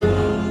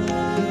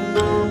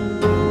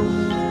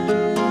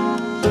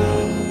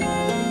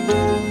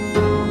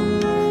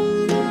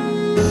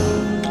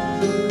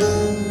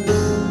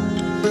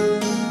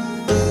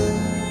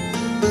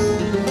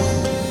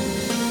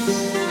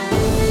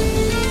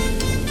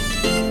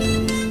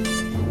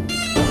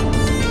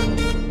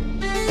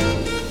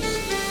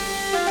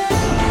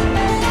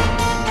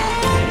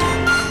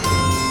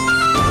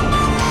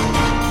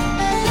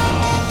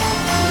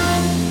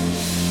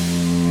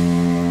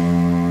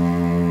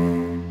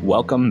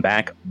welcome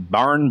back,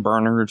 barn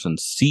burners and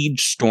siege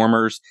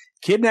stormers,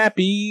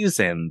 kidnappees,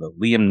 and the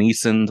Liam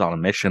Neesons on a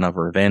mission of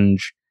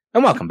revenge.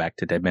 And welcome back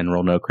to Dead Men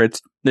Roll No Crits.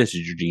 This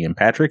is your GM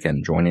Patrick,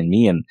 and joining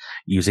me in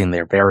using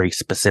their very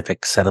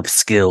specific set of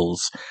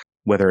skills,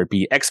 whether it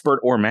be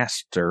expert or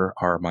master,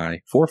 are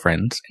my four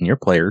friends and your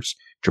players,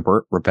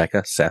 Jabert,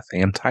 Rebecca, Seth,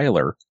 and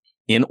Tyler,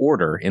 in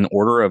order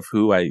of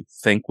who I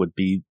think would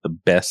be the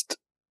best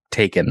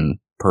taken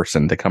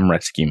person to come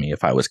rescue me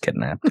if I was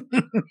kidnapped.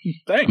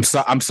 Thanks.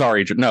 I'm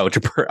sorry. No,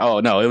 Jabert. Oh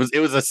no, it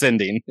was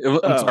ascending.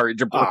 I'm sorry,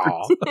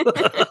 Jabert.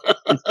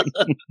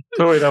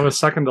 So wait, I was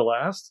second to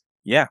last?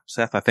 Yeah,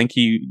 Seth, I think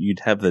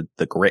you'd have the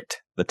grit,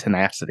 the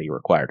tenacity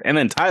required. And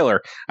then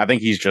Tyler, I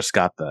think he's just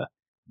got the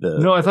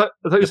No, I thought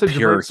you said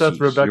Jabert, Seth,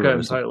 Rebecca,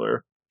 and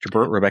Tyler.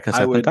 Jabert, Rebecca,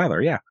 Seth, and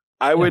Tyler, yeah.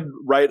 I would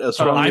write a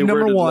strongly I'm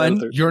number worded one,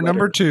 letter. you're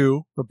number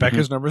two,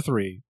 Rebecca's number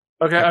three.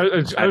 Okay,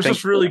 I was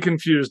just really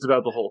confused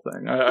about the whole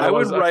thing. I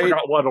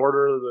forgot what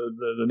order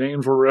the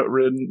names were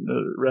read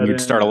You'd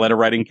start a letter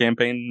writing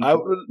campaign? I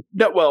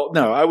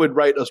would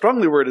write a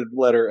strongly worded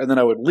letter, and then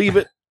I would leave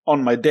it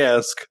on my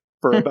desk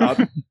for about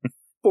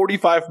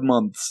 45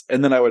 months,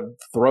 and then I would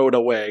throw it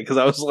away, because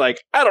I was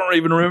like, I don't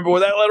even remember what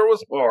that letter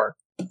was for.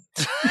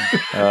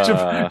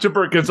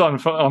 Jabert gets on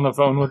the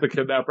phone with the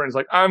kidnapper and he's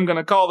like, I'm going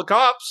to call the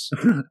cops.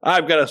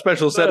 I've got a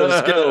special set of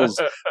skills,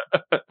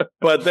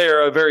 but they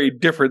are a very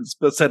different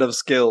set of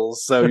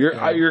skills. So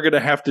you're going to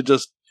have to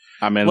just.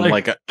 I'm in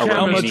like a how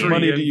Romanian, much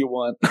money do you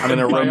want? I'm in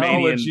a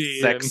Romanian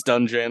sex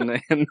dungeon,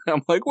 and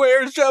I'm like,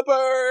 "Where's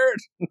Jabert?"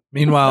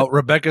 Meanwhile,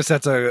 Rebecca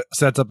sets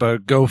up a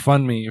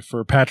GoFundMe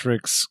for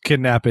Patrick's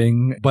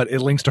kidnapping, but it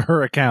links to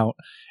her account,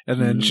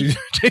 and then she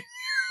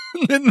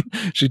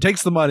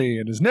takes the money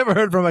and is never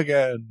heard from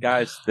again.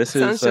 Guys, this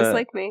sounds just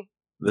like me.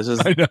 This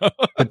is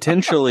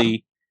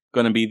potentially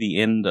going to be the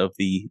end of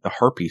the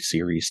Harpy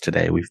series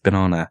today. We've been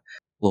on a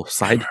little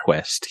side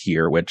quest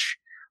here, which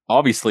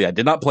obviously I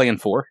did not plan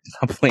for.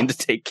 I did not plan to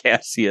take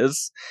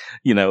Casius.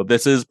 You know,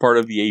 this is part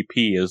of the AP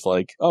is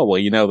like, oh, well,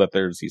 you know that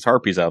there's these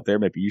Harpies out there.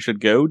 Maybe you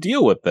should go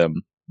deal with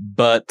them.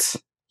 But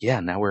yeah,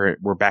 now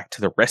we're back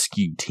to the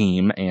rescue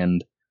team.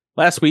 And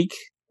last week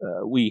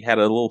we had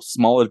a little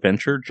small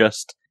adventure,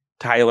 just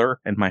Tyler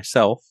and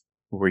myself,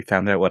 where we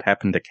found out what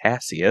happened to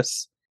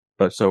Casius.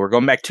 But so we're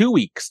going back 2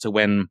 weeks to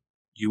when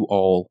you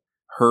all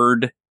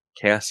heard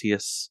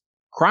Casius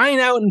crying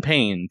out in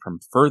pain from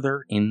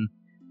further in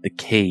the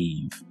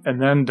cave. And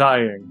then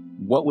dying.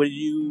 What would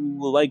you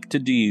like to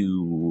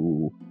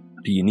do?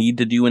 Do you need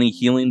to do any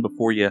healing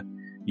before you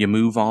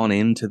move on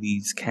into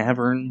these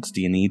caverns?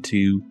 Do you need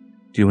to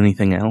do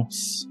anything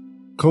else?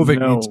 Kovik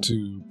needs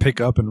to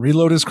pick up and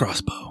reload his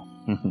crossbow.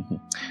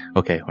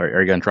 Okay,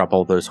 are you going to drop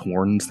all those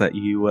horns that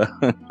you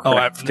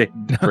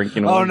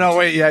drinking? Oh, no,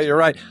 wait, yeah, you're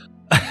right.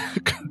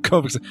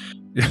 Kovik said,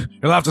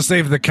 you'll have to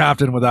save the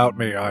captain without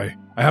me. I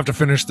have to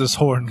finish this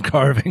horn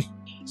carving.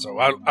 So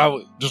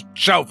I'll just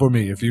shout for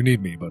me if you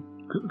need me, but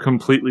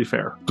completely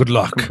fair. Good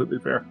luck. Completely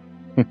fair.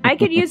 I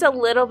could use a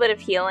little bit of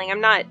healing.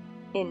 I'm not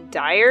in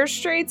dire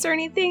straits or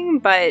anything,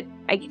 but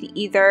I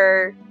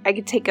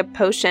could take a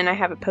potion. I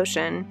have a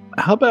potion.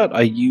 How about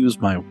I use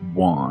my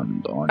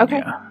wand on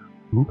Okay.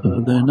 you?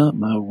 They're not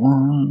my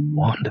wand.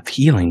 Wand of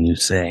healing, you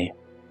say?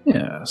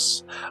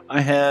 Yes. I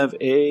have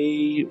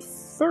a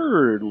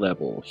 3rd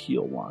level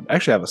heal wand.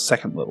 Actually, I have a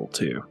 2nd level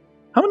too.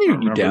 How many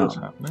are you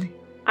down?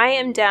 I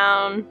am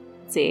down,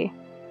 let's see,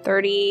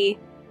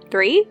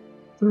 33?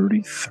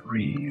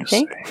 33, you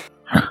think.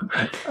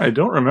 say. I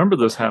don't remember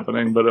this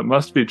happening, but it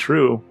must be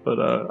true. But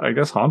I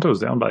guess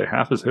Honto's down by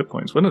half his hit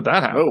points. When did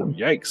that happen? Oh,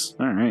 yikes.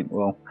 All right,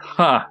 well.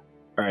 Huh.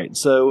 All right,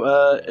 so,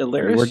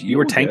 Ilaris, you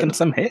were tanking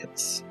some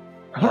hits.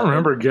 I don't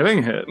remember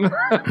getting hit.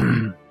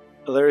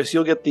 Ilaris,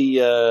 you'll get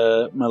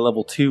the my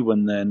level 2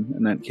 one then,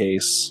 in that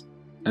case.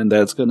 And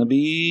that's going to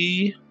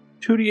be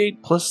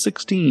 2d8 plus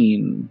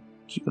 16.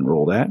 You can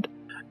roll that.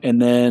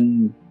 And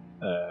then,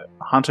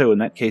 Honto, in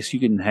that case, you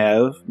can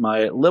have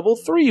my level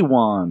 3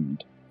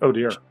 wand. Oh,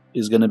 dear.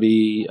 Is going to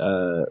be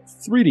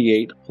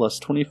 3d8 plus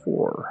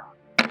 24.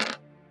 All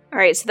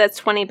right, so that's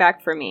 20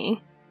 back for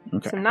me.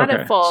 Okay. So not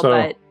at full,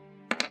 but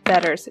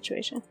better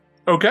situation.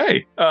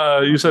 Okay.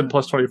 You said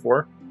plus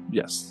 24?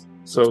 Yes.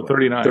 So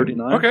 39.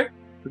 39. Okay.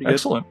 Pretty good.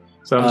 Excellent.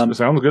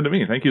 Sounds good to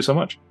me. Thank you so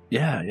much.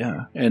 Yeah,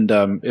 yeah. And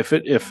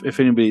if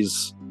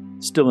anybody's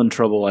still in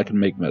trouble, I can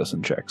make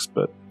medicine checks,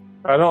 but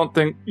I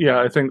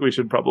think we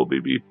should probably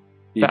be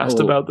fast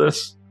about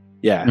this.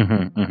 Yeah.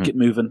 Mm-hmm. Get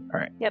moving. All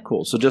right. Yep.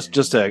 Cool. So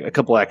just a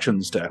couple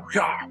actions to.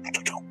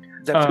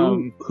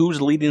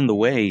 Who's leading the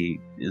way?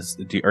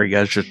 Are you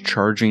guys just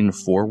charging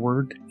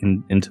forward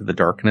into the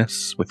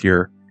darkness with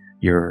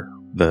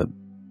the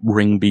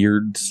ring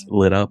beards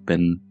lit up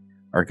and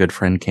our good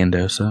friend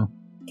Candoso?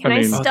 Can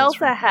I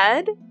stealth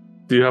ahead?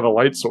 Do you have a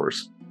light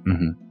source?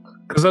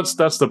 Because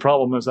that's the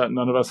problem, is that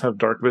none of us have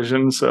dark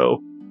vision,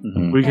 so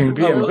we can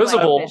be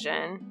invisible.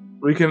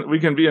 We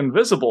can be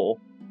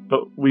invisible, but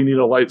we need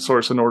a light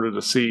source in order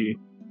to see.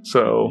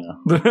 So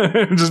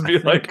just be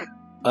like,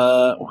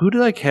 who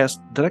did I cast?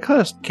 Did I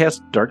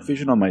cast dark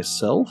vision on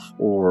myself,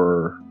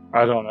 or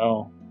I don't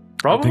know.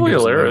 Probably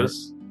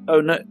Alaris.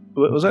 Oh, no.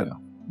 What was that?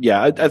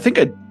 Yeah, I think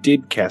I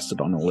did cast it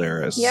on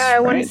Alaris. Yeah, I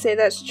want to say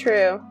that's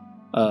true.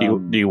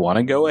 Do you want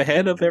to go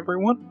ahead of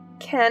everyone?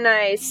 Can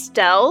I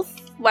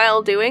stealth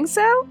while doing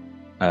so?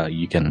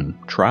 You can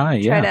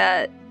try, Try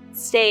to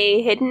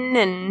stay hidden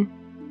and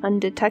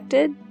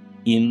undetected?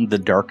 In the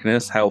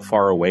darkness, how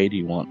far away do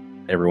you want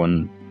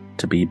everyone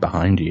to be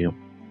behind you?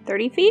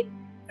 30 feet?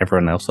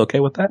 Everyone else okay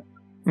with that?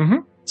 Mm-hmm.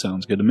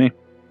 Sounds good to me.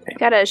 I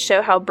gotta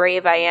show how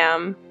brave I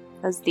am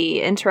as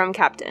the interim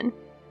captain.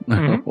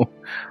 Mm-hmm.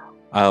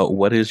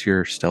 What is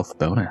your stealth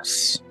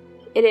bonus?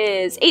 It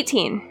is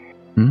 18.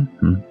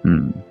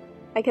 Mm-hmm.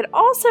 I could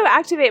also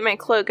activate my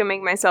cloak and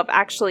make myself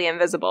actually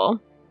invisible.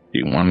 Do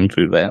you want me to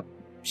do that?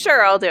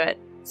 Sure, I'll do it.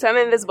 So I'm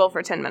invisible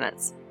for 10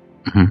 minutes.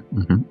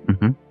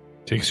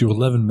 Takes you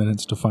 11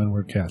 minutes to find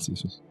where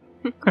Cassius is.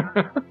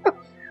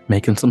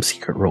 Making some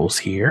secret rolls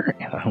here,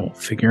 and I will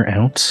figure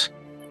out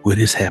what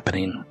is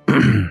happening.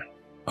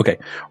 Okay,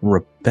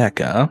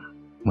 Rebecca,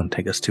 I'm going to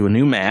take us to a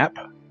new map,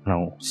 and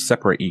I'll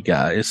separate you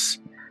guys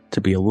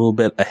to be a little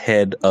bit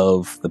ahead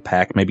of the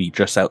pack, maybe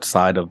just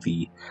outside of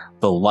the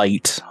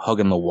light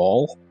hugging the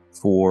wall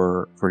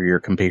for your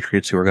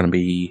compatriots who are going to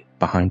be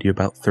behind you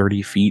about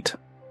 30 feet.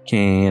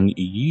 Can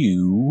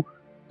you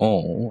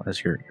all,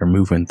 as you're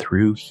moving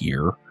through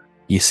here,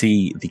 you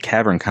see the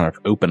cavern kind of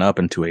open up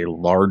into a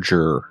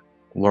larger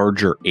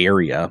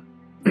area,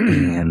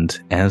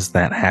 and as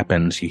that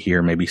happens, you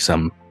hear maybe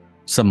some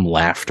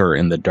laughter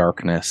in the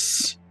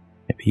darkness,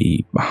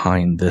 maybe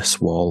behind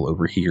this wall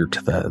over here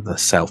to the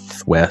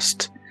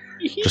southwest,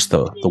 just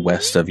the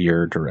west of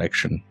your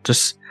direction.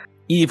 Just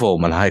evil,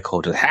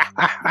 maniacal, just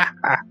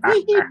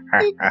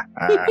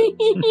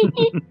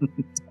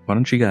Why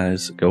don't you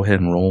guys go ahead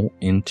and roll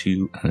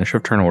into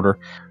initiative turn order.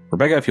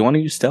 Rebecca, if you want to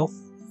use stealth,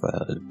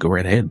 go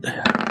right ahead.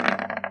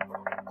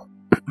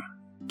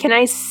 Can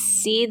I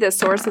see the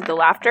source of the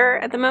laughter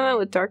at the moment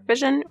with dark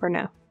vision, or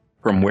no?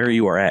 From where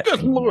you are at.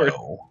 Good lord.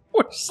 No.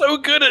 We're so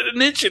good at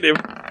initiative.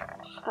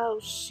 Oh,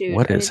 shoot.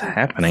 What is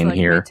happening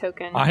here?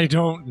 I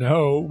don't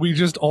know. We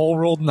just all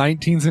rolled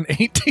 19s and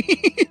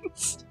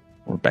 18s.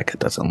 Rebecca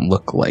doesn't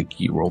look like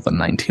you rolled a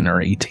 19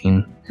 or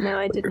 18. No,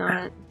 I did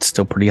not. It's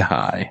still pretty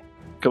high.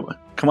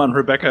 Come on,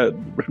 Rebecca.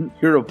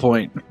 Hero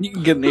point. You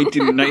can get an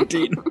 18 and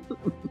 19.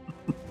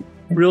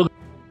 Real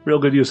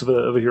good use of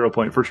a hero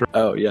point for sure.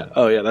 Oh yeah.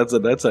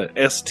 That's a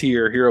S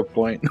tier hero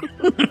point.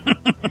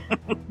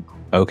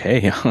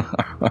 Okay.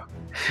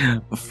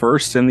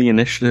 First in the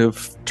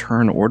initiative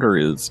turn order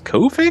is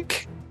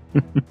Kovik.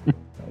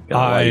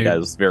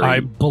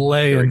 I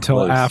belay until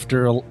close.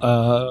 After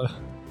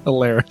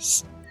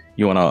Alaris.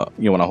 You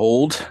wanna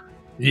hold?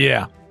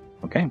 Yeah.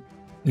 Okay.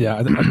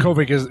 Yeah.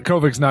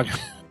 Kovik's not.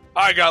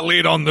 I got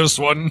lead on this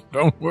one.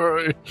 Don't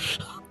worry.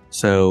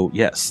 So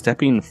yeah,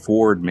 stepping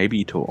forward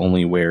maybe to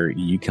only where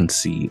you can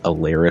see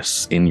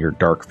Alaris in your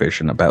dark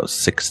vision, about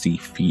 60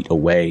 feet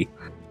away.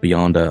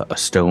 Beyond a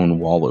stone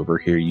wall over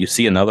here, you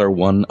see another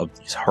one of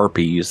these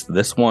harpies.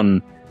 This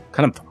one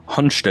kind of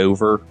hunched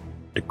over,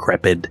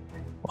 decrepit,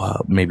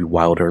 maybe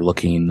wilder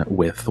looking,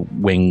 with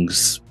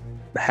wings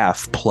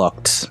half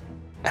plucked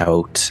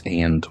out.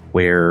 And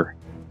where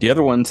the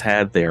other ones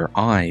had their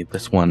eye,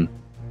 this one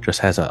just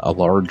has a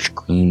large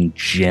green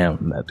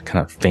gem that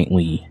kind of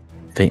faintly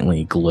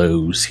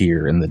glows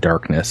here in the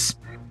darkness.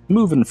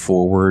 Moving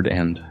forward,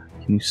 and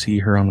can you see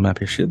her on the map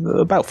here? She's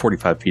about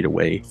 45 feet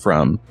away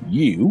from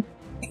you.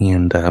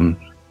 And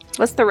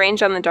what's the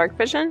range on the dark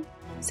vision?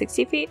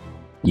 60 feet?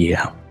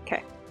 Yeah.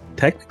 Okay.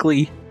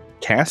 Technically,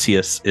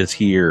 Casius is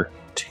here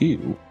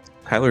too.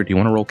 Tyler, do you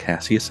want to roll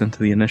Casius into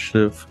the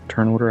initiative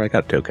turn order? I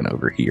got token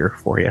over here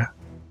for you.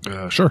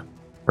 Sure.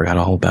 Forgot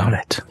all about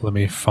it. Let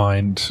me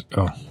find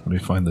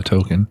the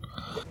token.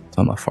 It's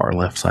on the far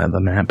left side of the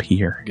map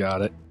here.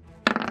 Got it.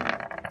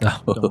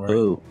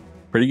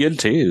 Pretty good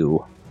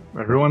too.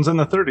 Everyone's in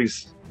the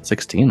 30s.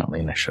 16 on the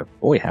initiative.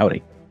 Boy,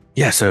 howdy.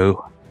 Yeah,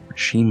 so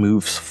she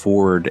moves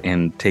forward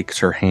and takes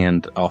her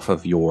hand off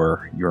of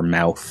your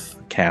mouth,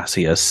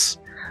 Casius,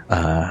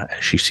 as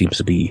she seems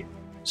to be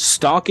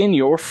stalking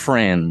your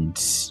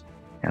friends.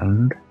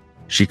 And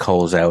she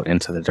calls out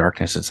into the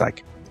darkness. It's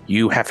like,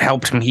 "You have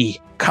helped me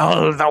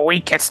cull the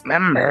weakest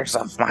members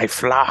of my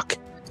flock,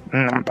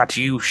 but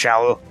you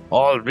shall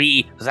all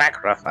be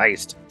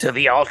sacrificed to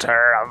the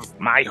altar of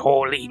my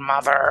holy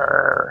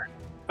mother."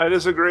 I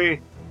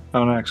disagree. I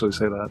don't actually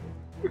say that.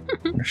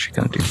 What is she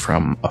going to do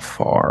from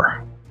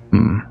afar?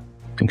 I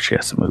think she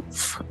has to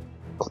move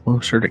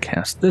closer to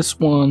cast this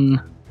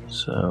one.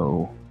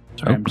 So,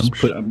 sorry,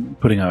 I'm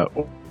putting a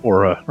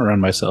aura around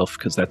myself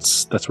because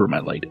that's where my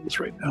light is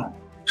right now.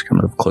 She's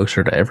going to move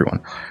closer to everyone.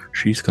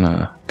 She's going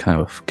to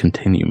kind of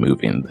continue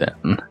moving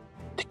then.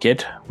 To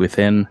get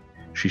within,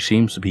 she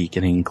seems to be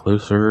getting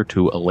closer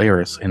to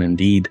Alaris. And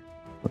indeed,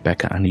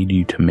 Rebecca, I need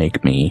you to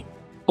make me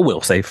a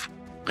will save.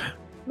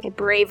 My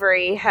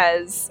bravery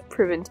has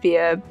proven to be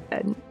an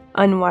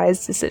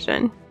unwise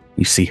decision.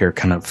 You see her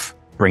kind of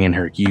bringing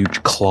her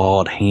huge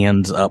clawed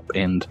hands up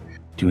and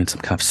doing some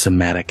kind of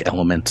somatic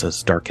elements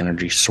as dark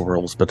energy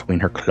swirls between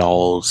her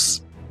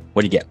claws.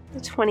 What do you get?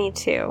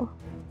 22.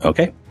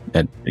 Okay.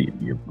 And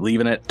you're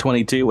leaving at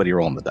 22. What are you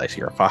rolling the dice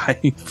here?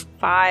 5?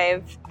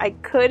 5. I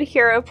could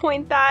hero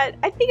point that.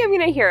 I think I'm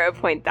going to hero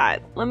point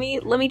that. Let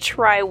me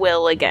try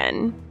will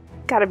again.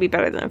 Gotta be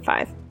better than a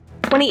 5.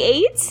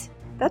 28?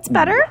 That's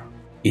better.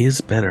 Is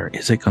better.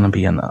 Is it going to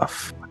be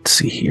enough? Let's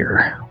see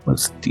here.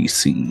 What's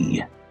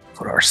DC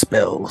for our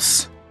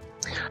spells?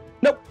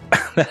 Nope.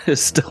 That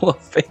is still a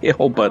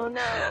fail, but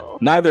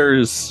neither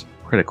is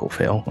critical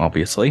fail,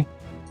 obviously.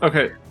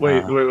 Okay,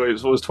 wait.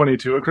 So was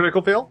 22 a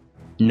critical fail?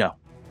 No.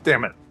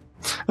 Damn it.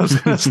 I was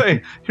going to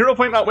say, hero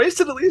point not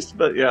wasted at least,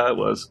 but yeah, it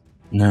was.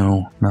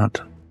 No,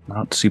 not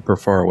super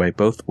far away.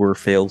 Both were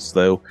fails,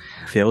 though.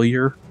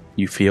 Failure,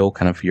 you feel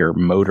kind of your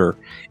motor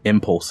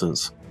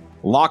impulses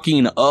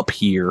locking up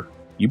here.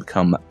 You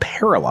become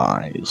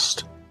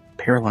paralyzed.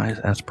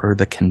 Paralyzed as per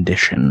the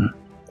condition.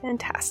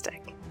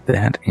 Fantastic.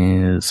 That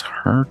is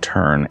her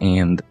turn,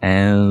 and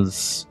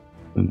as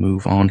we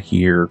move on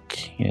here,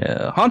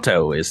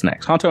 Honto is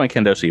next. Honto and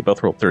Kendosi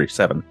both rolled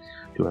 37.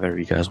 Do either of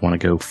you guys want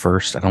to go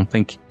first? I don't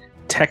think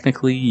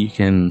technically you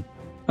can...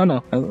 Oh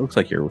no, it looks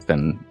like you're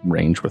within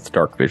range with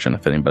dark vision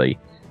if anybody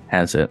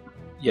has it.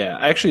 Yeah,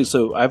 actually,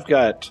 so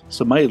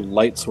my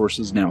light source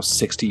is now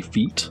 60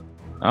 feet.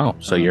 Oh,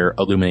 so you're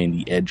illuminating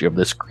the edge of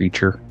this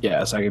creature?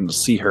 Yeah, so I can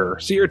see her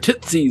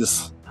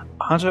tootsies.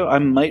 Honto, I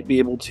might be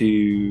able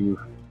to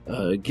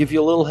give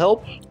you a little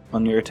help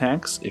on your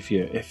attacks if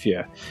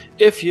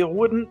you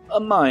wouldn't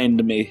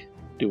mind me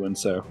doing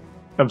so.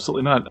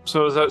 Absolutely not.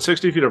 So is that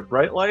 60 feet of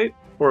bright light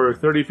or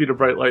 30 feet of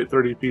bright light,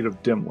 30 feet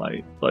of dim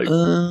light?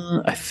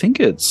 I think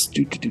it's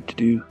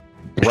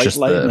bright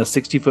light in a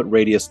 60-foot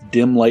radius,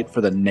 dim light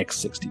for the next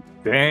 60.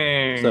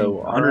 Dang. So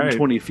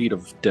 120 feet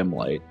of dim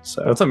light.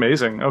 So that's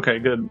amazing. Okay,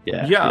 good.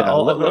 Yeah.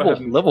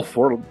 Level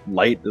 4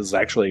 light is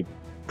actually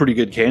pretty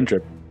good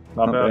cantrip.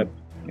 Not bad.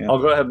 Yeah. I'll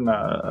go ahead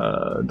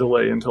and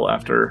delay until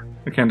after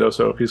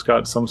Kendoso if he's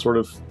got some sort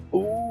of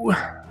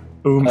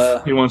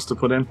oomph he wants to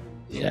put in.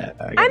 Yeah.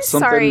 I'm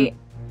sorry.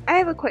 I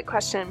have a quick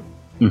question.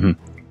 Mm-hmm.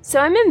 So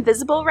I'm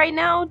invisible right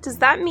now. Does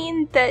that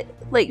mean that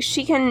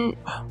she can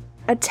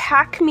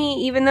attack me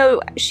even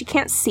though she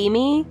can't see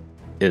me?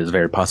 It is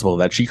very possible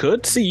that she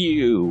could see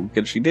you,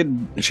 because she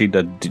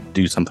did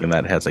do something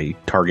that has a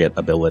target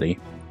ability.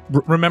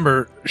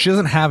 Remember, she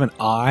doesn't have an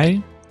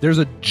eye. There's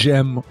a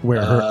gem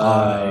where her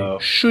eye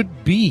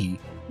should be.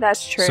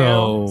 That's true.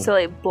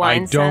 So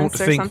blind sense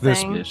or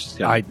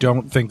something. I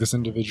don't think this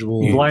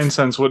individual... Blind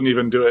sense wouldn't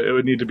even do it. It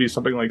would need to be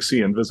something like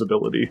see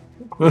invisibility.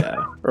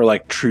 Yeah. Or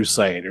like true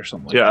sight or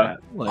something like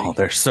that.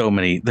 There's so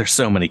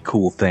many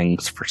cool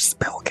things for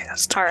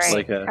spellcasters. All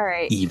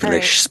right. Like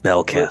evilish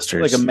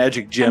spellcasters. Like a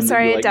magic gem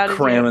that you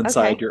cram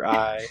inside your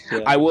eye. Yeah.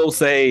 I will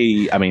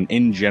say,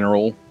 in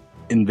general,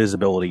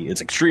 invisibility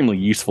is extremely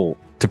useful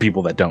to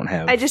people that don't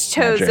have I just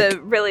chose magic.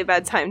 a really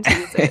bad time to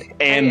use it.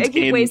 And I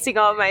keep wasting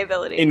all of my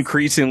abilities.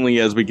 Increasingly,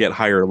 as we get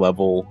higher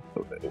level,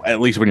 at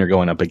least when you're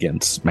going up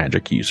against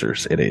magic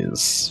users, it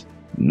is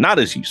not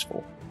as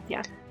useful.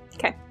 Yeah.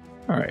 Okay.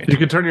 All right. You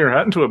can turn your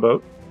hat into a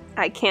boat.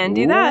 I can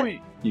do that.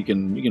 You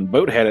can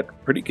boat hat it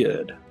pretty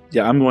good.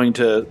 Yeah, I'm going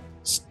to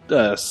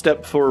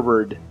step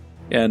forward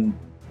and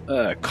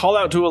call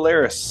out to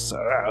Alaris.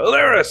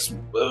 Alaris,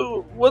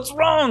 what's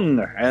wrong?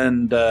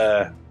 And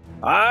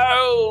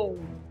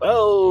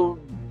I'll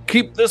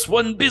keep this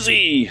one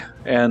busy.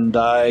 And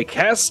I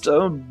cast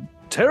a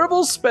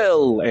terrible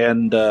spell,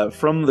 and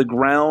from the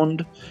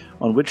ground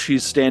on which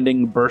she's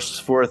standing bursts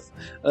forth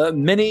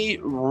many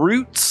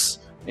roots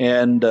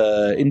and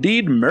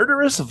indeed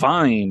murderous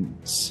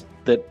vines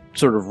that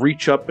sort of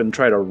reach up and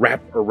try to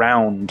wrap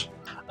around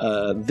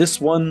this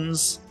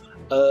one's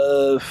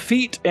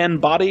feet and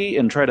body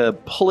and try to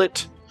pull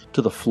it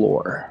to the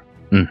floor.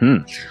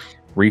 Mm-hmm.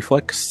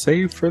 Reflex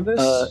save for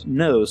this?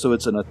 No, so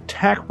it's an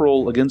attack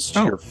roll against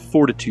your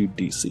fortitude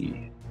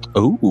DC.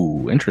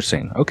 Oh,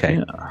 interesting. Okay.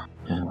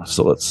 Yeah.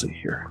 So let's see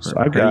here. So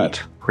I've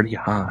got pretty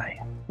high.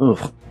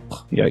 Ugh,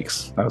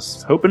 yikes. I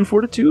was hoping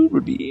fortitude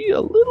would be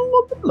a little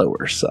on the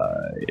lower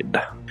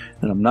side.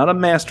 And I'm not a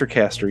master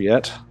caster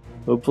yet.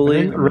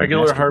 Hopefully.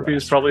 Regular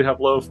harpies probably have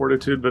low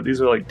fortitude, but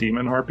these are like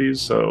demon harpies,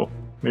 so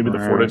maybe the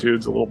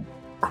fortitude's a little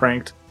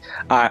cranked.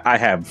 I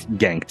have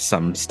ganked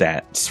some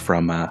stats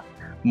from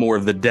more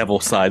of the devil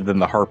side than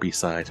the harpy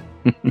side.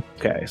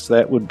 Okay,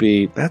 so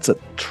that's a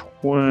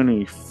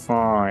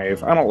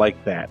 25. I don't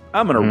like that.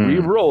 I'm going to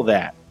re-roll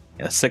that.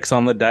 A 6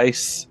 on the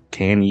dice.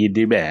 Can you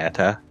do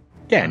better?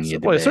 Can you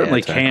do Well, I better?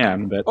 certainly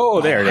can, but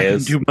there it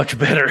is. I can do much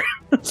better.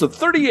 So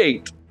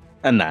 38.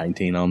 A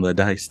 19 on the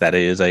dice. That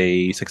is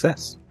a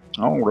success.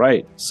 All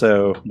right.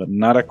 So, but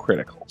not a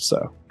critical.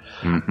 So,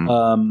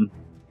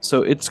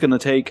 so it's going to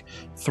take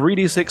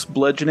 3d6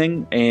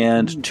 bludgeoning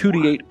and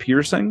 2d8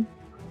 piercing.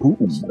 Ooh.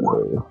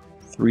 So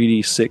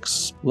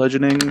 3d6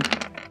 bludgeoning.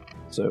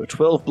 So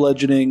 12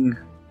 bludgeoning,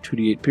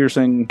 2d8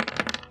 piercing.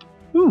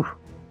 Ooh,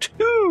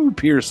 2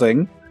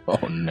 piercing.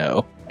 Oh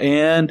no.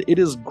 And it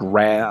is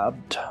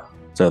grabbed.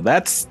 So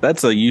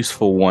that's a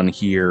useful one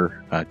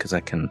here, because I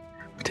can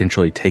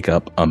potentially take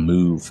up a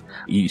move.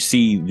 You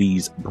see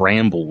these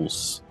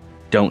brambles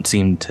don't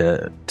seem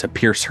to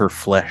pierce her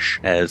flesh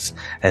as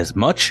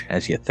much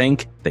as you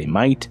think they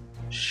might.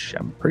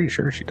 I'm pretty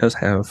sure she does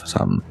have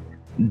some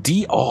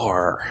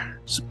DR.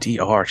 Some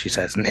DR, she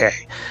says,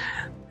 "Nay,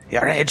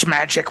 your age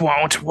magic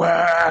won't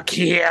work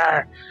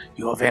here.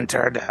 You have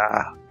entered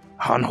a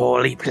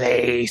unholy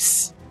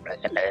place."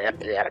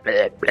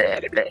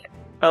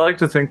 I like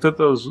to think that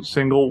those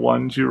single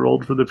ones you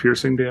rolled for the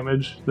piercing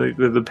damage,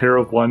 the pair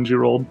of ones you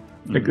rolled,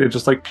 like they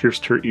just like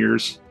pierced her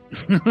ears.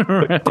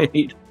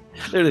 Right.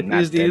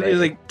 There's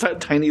like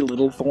tiny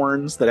little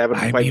thorns that haven't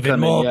I'm quite even come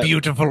more in yet.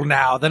 beautiful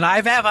now than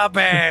I've ever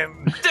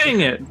been. Dang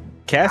it!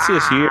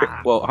 Cassius here.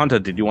 Well, Hunter,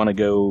 did you want to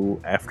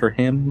go after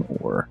him,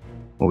 or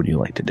what would you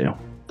like to do?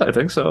 I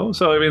think so.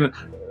 So I mean,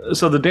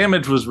 so the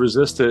damage was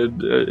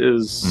resisted.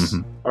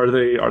 Are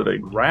they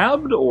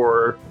grabbed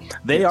or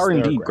They are they are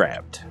indeed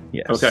grabbed.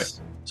 Yes. Okay.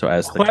 So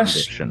as the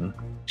condition,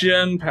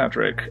 Jen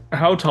Patrick,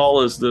 how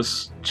tall is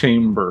this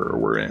chamber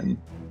we're in?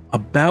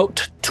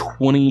 about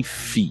 20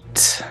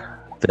 feet.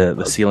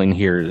 The ceiling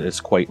here is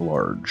quite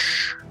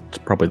large. It's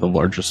probably the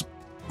largest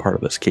part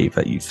of this cave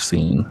that you've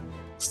seen.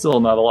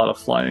 Still not a lot of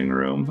flying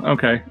room.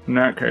 Okay, in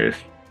that case,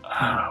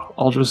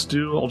 I'll just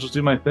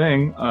do my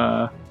thing.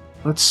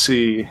 Let's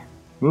see.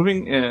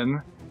 Moving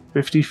in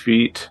 50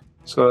 feet.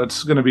 So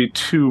it's going to be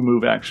 2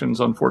 move actions,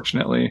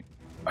 unfortunately.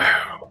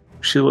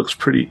 She looks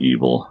pretty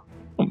evil,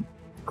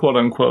 quote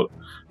unquote.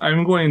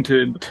 I'm going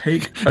to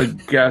take a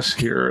guess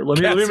here. Let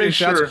me make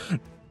sure.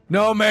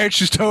 No, mate,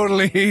 she's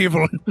totally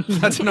evil.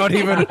 That's not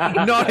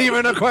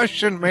even a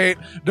question, mate.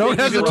 Don't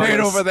hesitate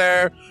over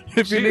there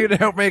if you need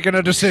help making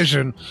a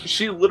decision.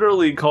 She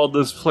literally called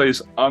this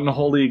place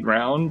unholy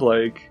ground,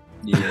 like.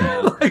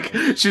 Yeah. Like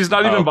she's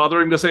not even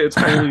bothering to say it's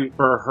holy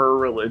for her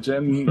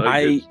religion.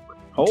 Like,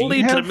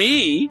 Holy to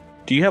me.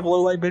 Do you have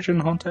low light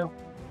vision, Honto?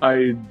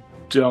 I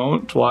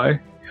don't. Why?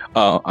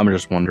 I'm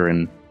just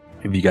wondering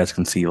if you guys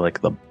can see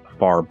like the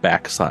far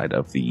backside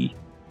of the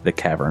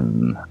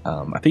cavern.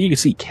 I think you can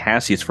see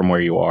Cassius from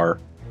where you are,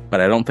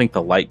 but I don't think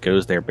the light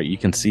goes there. But you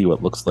can see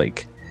what looks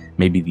like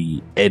maybe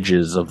the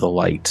edges of the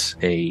light.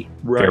 A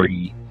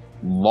very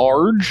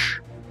large,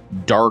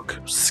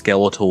 dark,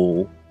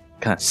 skeletal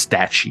kind of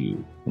statue.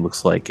 It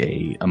looks like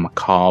a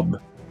macabre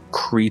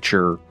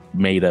creature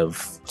made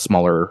of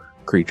smaller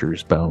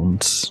creatures'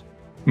 bones.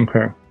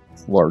 Okay.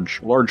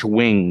 Large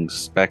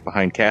wings back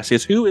behind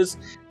Cassius, who is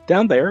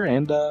down there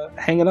and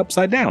hanging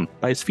upside down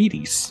by his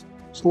feeties.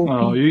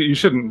 Oh, you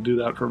shouldn't do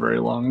that for very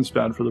long. It's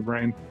bad for the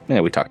brain. Yeah,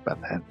 we talked about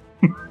that.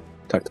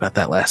 Talked about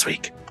that last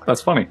week.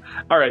 That's funny.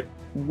 All right.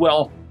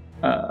 Well,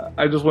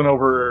 I just went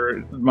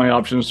over my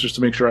options just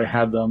to make sure I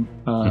had them.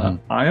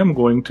 I am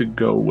going to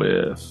go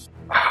with...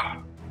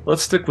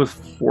 Let's stick with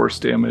force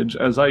damage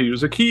as I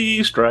use a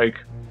key strike.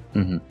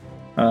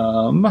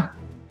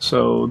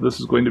 So this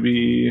is going to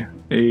be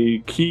a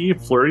key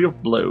flurry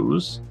of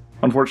blows.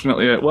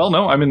 Unfortunately,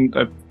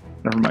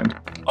 never mind.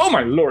 Oh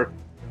my lord!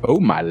 Oh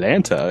my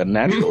Lanta, a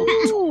natural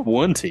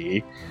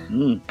 20.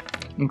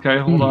 Okay,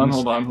 hold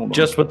on.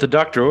 Just what the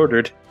doctor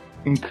ordered.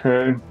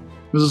 Okay.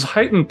 This is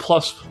heightened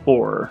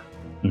 +4.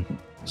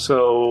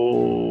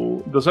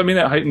 So does that mean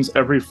it heightens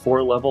every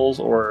 4 levels,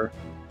 or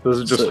does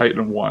it just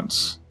heighten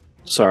once?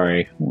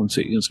 Sorry, let's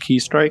see. It's key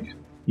strike.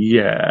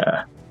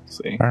 Yeah. Let's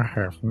see. I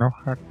have no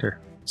heart.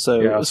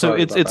 So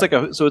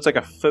it's like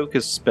a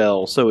focus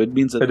spell. So it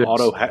means that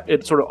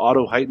it sort of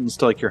auto heightens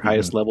to like your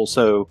highest level.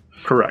 So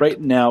correct. Right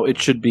now it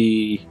should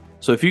be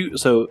so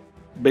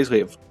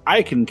basically if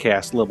I can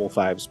cast level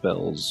 5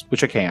 spells,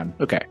 which I can.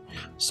 Okay.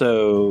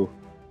 So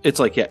it's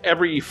like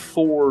every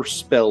 4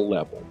 spell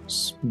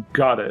levels.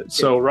 Got it.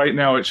 So right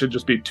now it should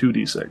just be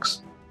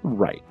 2d6.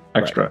 Right.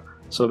 Extra. Right.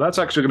 So that's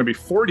actually going to be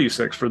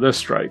 4d6 for this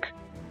strike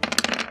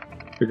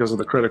because of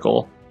the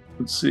critical.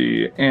 Let's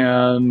see.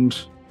 And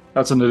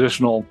that's an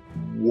additional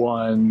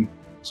 1.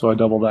 So I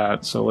double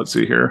that. So let's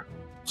see here.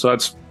 So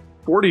that's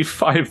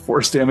 45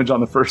 force damage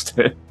on the first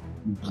hit.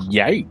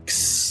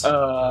 Yikes.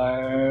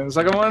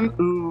 Second one.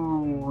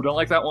 Ooh, don't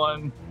like that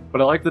one.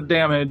 But I like the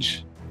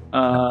damage.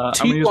 I'm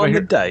Two use on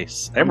the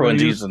dice.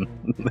 Everyone's using.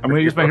 I'm going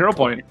to use my hero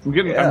point. I'm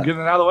getting it out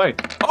of the way.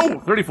 Oh,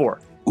 34.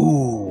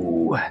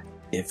 Ooh.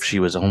 If she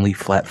was only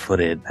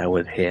flat-footed, that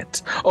would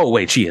hit. Oh,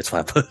 wait, she is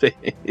flat-footed.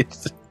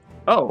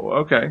 Oh,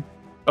 okay.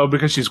 Oh,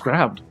 because she's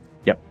grabbed.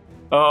 Yep.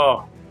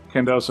 Oh,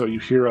 Candoso, you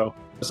hero.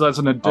 So that's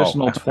an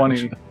additional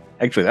 20.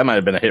 Actually, that might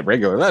have been a hit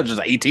regular. That was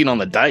just 18 on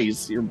the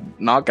dice. You're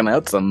knocking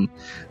out some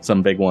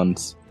big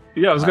ones.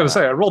 Yeah, I was going to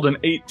say, I rolled an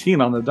 18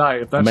 on the die.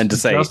 If that's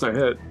just a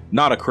hit.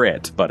 Not a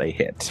crit, but a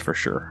hit, for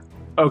sure.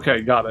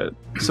 Okay, got it.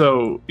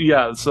 So,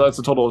 so that's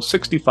a total of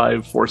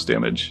 65 force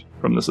damage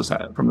from this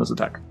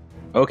attack.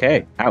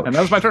 Okay, ouch. And that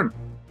was my turn.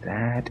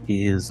 That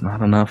is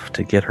not enough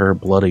to get her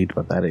bloodied,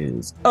 but that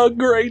is a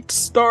great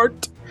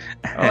start.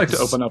 I like to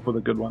open up with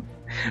a good one.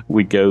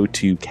 We go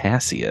to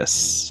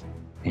Cassius.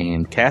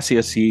 And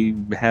Cassius, you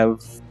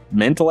have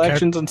mental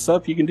actions and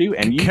stuff you can do.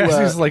 And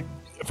Cassius,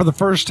 for the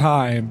first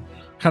time,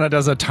 kind of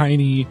does a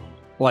tiny,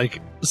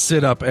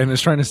 sit-up and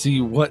is trying to see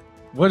what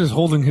is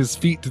holding his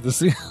feet to the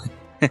ceiling.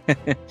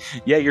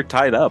 Yeah, you're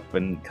tied up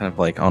and kind of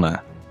on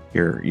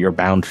your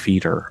bound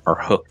feet are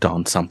hooked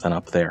on something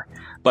up there.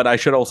 But I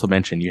should also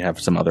mention you have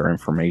some other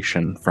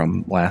information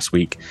from last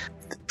week.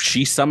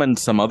 She summoned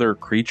some other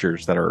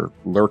creatures that are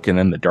lurking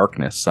in the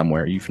darkness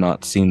somewhere. You've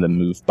not seen them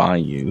move by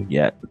you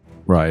yet.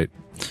 Right.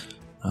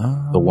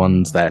 The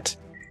ones that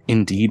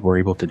indeed were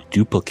able to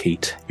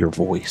duplicate your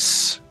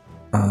voice.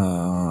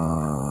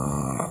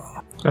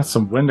 That's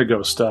some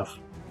Wendigo stuff.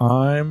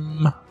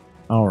 I'm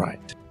all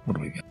right. What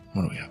do we got?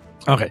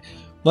 Okay,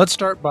 let's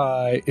start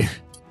by.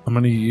 I'm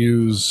going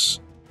to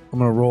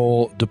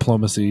roll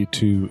diplomacy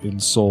to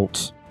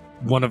insult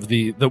one of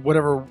the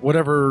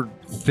whatever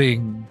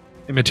thing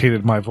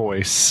imitated my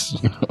voice.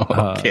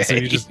 Okay. So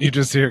you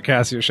just hear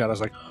Casius shout. I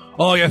was like,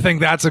 "Oh, you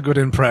think that's a good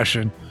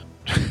impression?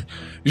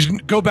 You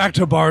should go back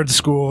to bard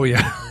school.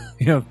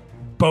 Yeah,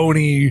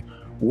 bony,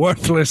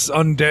 worthless,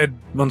 undead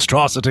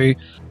monstrosity."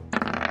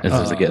 Is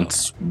this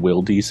against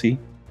Will DC?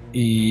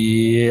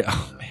 Yeah.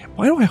 Oh, man,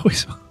 why do I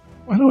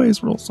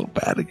always roll so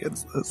bad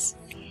against this?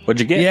 What'd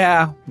you get?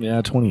 Yeah,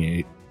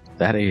 28.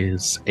 That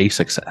is a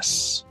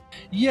success.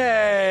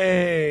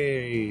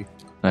 Yay!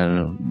 I don't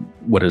know.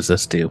 What does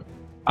this do?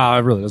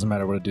 It really doesn't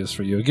matter what it does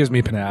for you. It gives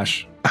me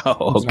panache.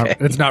 Oh, okay.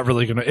 It's not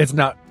really gonna. It's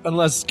not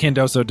unless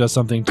Candoso does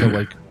something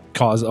to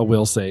cause a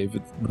will save.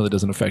 It really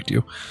doesn't affect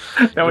you.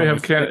 Now we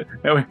have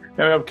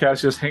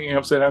Cassius hanging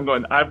upside down,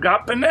 going, "I've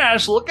got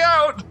panache. Look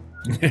out!"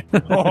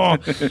 Oh,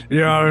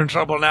 you're in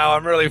trouble now.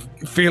 I'm really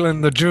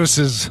feeling the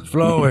juices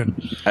flowing.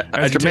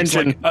 I should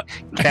mention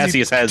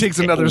Cassius takes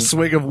another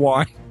swig of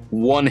wine.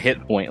 1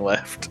 hit point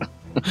left.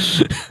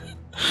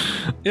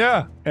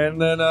 Yeah, and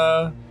then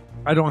I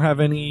don't have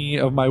any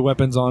of my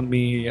weapons on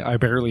me. I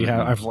barely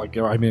have.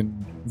 I'm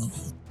in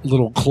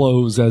little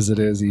clothes as it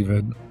is.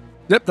 Even.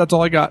 Yep, that's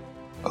all I got.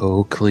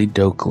 Oakley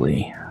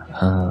dokley.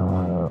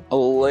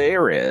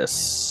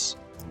 Alaris.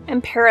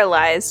 I'm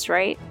paralyzed,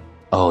 right?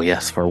 Oh,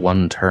 yes, for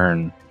 1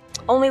 turn.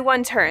 Only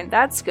 1 turn.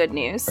 That's good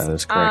news. That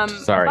is correct.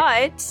 Sorry.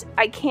 But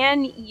I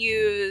can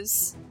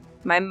use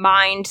my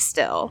mind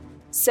still.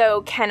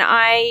 So can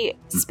I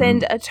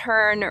spend a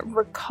turn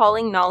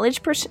recalling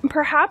knowledge,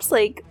 perhaps?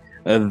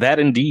 That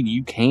indeed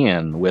you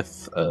can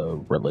with a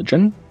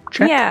religion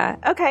check. Yeah,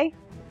 okay.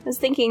 I was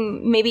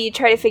thinking maybe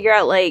try to figure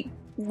out,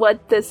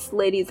 what this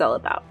lady's all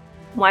about.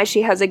 Why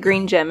she has a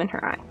green gem in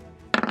her eye.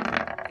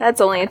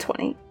 That's only a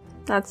 20.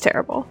 That's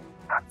terrible.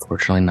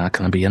 Unfortunately, not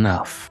going to be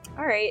enough.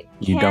 All right.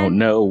 You don't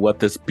know what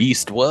this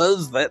beast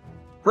was that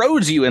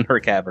froze you in her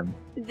cavern.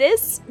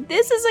 This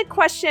is a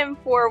question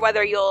for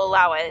whether you'll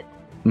allow it.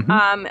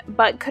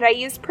 But could I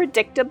use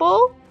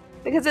predictable?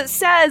 Because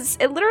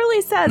it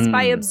literally says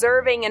by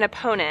observing an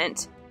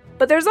opponent.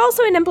 But there's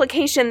also an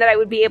implication that I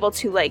would be able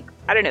to,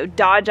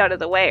 dodge out of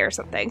the way or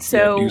something.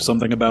 So do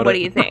something about it. What do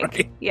you think?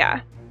 Right.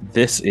 Yeah.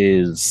 This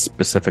is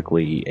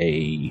specifically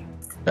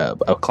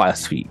a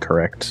class feat,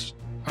 correct?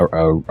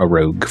 A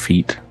rogue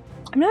feat.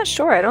 I'm not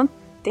sure. I don't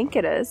think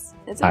it is.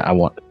 Is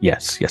it?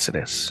 Yes, it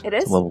is. It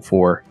is? It's level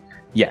 4.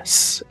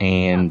 Yes,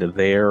 and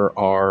there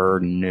are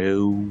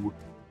no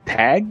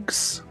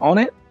tags on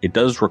it. It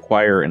does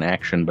require an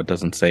action, but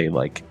doesn't say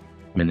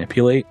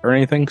manipulate or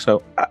anything.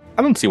 So I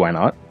don't see why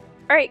not.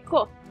 All right,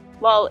 cool.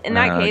 Well, in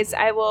that case,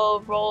 I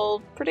will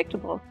roll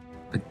predictable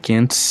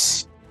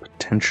against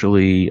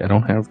potentially. I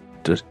don't have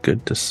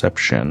good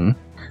deception.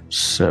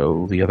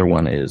 So the other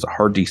one is a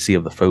hard DC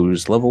of the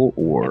foe's level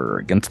or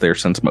against their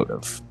sense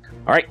motive.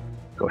 All right,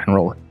 go ahead and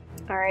roll it.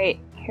 All right,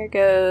 here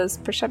goes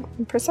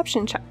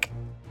perception check.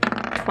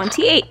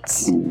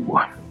 28. Ooh,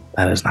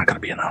 that is not going to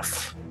be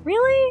enough.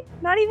 Really?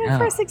 Not even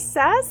for a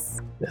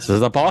success? This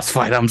is a boss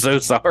fight. I'm so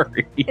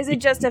sorry. Is it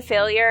just a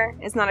failure?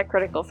 It's not a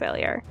critical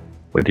failure.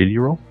 What did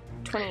you roll?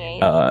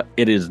 28.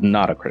 It is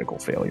not a critical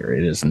failure.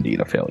 It is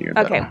indeed a failure.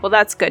 Okay, though. well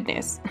that's good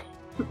news.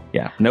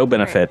 Yeah, no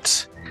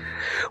benefit.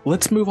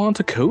 Let's move on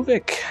to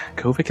Kovik.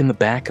 Kovik in the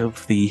back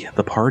of the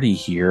party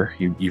here.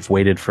 You've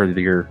waited for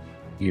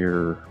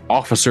your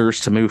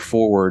officers to move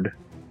forward.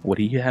 What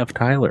do you have,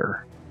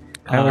 Tyler?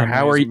 Tyler,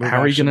 how are you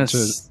going to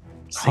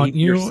save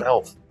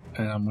yourself?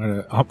 And I'm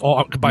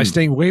gonna by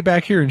staying way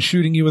back here and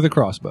shooting you with a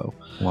crossbow.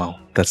 Well,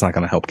 that's not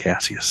going to help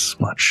Casius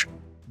much.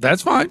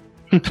 That's fine.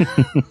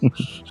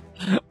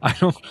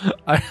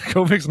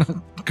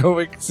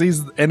 Kovik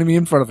sees the enemy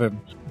in front of him.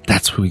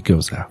 That's who he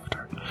goes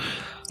after.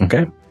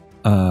 Okay.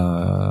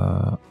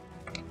 I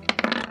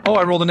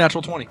rolled a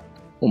natural 20.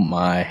 Oh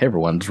my,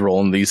 everyone's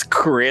rolling these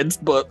crits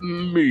but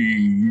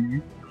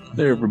me.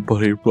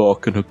 Everybody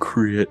rocking a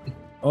crit.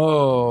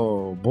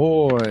 Oh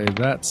boy,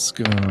 that's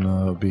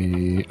gonna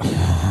be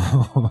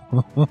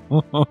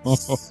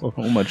so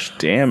much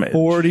damage.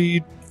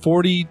 40,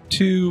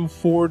 42,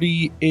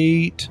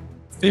 48,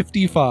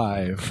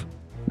 55.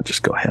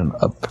 Just go ahead and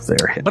up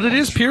their hit. But it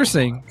is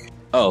piercing.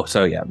 Oh,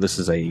 so yeah, this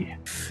is a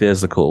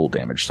physical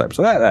damage type.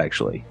 So that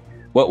actually,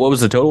 what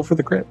was the total for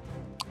the crit?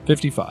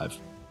 55.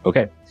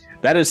 Okay,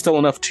 that is still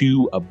enough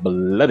to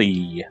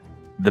bloody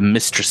the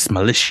Mistress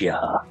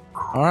Militia.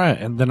 All right,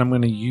 and then I'm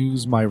going to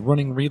use my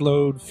running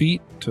reload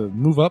feat to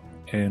move up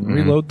and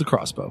reload the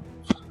crossbow.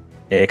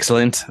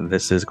 Excellent.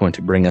 This is going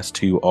to bring us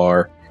to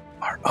our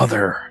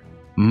other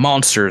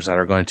monsters that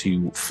are going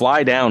to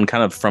fly down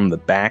kind of from the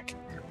back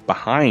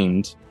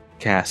behind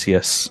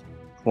Casius,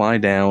 fly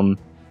down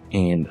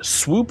and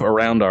swoop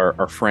around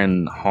our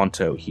friend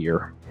Honto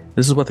here.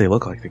 This is what they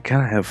look like. They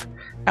kind of have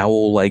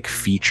owl-like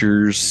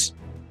features,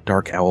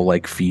 dark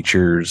owl-like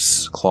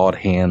features, clawed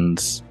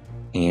hands,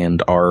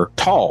 and are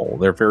tall.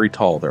 They're very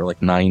tall. They're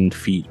like 9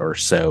 feet or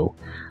so.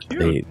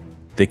 Yeah.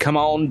 They come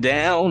on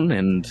down,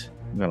 and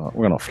we're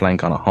gonna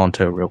flank on a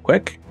Honto real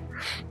quick.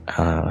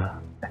 I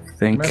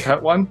think. Can I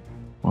pet one?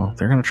 Well,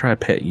 they're gonna try to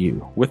pet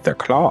you with their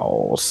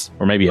claws,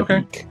 or maybe a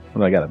beak.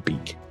 Well, I got a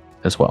beak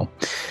as well.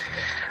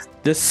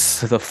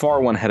 The far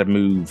one had to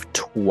move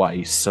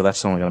twice, so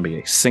that's only going to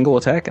be a single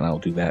attack, and I'll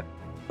do that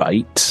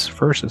bite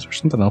first. Is there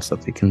something else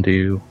that they can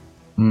do?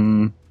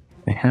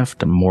 They have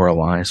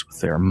Demoralize with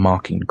their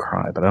Mocking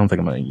Cry, but I don't think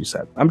I'm going to use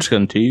that. I'm just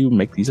going to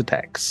make these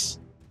attacks.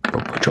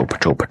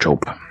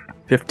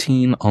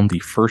 15 on the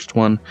first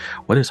one.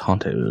 What is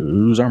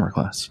Honto's armor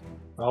class?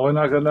 Probably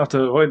not good enough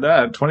to avoid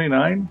that.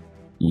 29?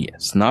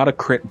 Yes, not a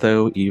crit,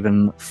 though,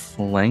 even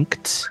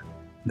flanked.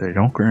 They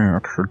don't get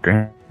extra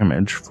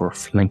damage for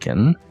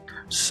flanking.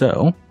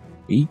 So,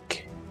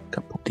 weak,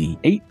 couple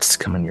D8s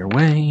coming your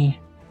way.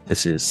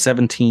 This is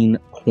 17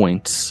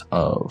 points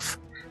of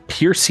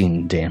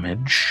piercing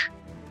damage,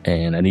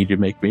 and I need you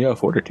to make me a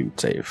fortitude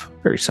save.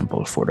 Very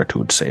simple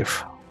fortitude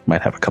save.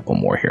 Might have a couple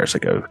more here as I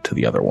go to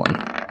the other one.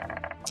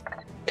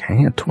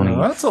 Okay, a 20.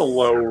 Well, that's a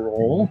low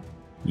roll.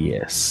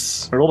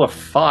 Yes. I rolled a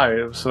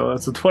 5, so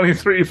that's a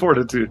 23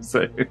 fortitude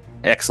save.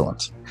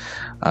 Excellent.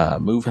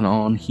 Moving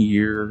on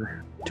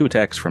here. 2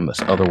 attacks from this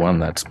other one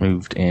that's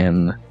moved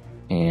in.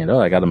 And,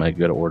 I got them in a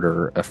good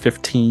order. A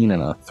 15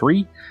 and a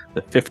 3.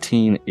 The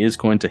 15 is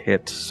going to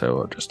hit,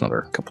 so just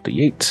another couple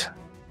D8.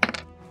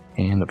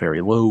 And a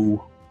very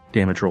low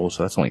damage roll,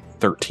 so that's only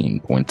 13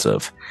 points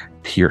of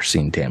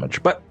piercing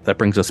damage. But that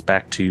brings us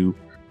back to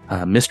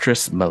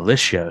Mistress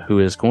Militia, who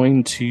is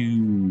going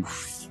to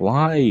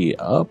fly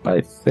up,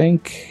 I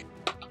think.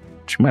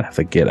 She might have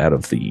to get out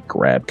of the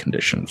grab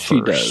condition first.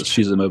 She does.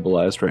 She's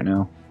immobilized right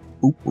now.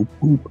 Boop, boop,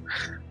 boop.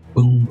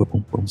 Boom, boom,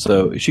 boom, boom.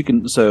 So she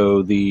can.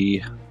 So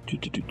the.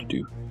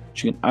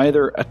 She can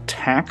either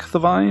attack the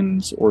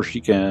vines or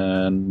she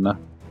can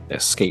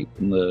escape.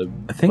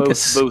 I think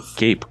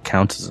escape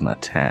counts as an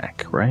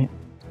attack, right?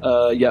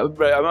 Yeah,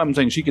 I'm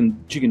saying she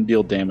can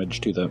deal damage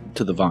to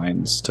the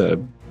vines to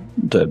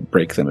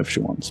break them if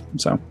she wants.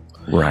 So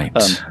right.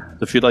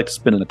 If you'd like to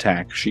spin an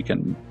attack, she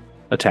can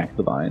attack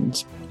the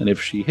vines, and if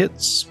she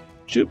hits,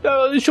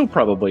 she'll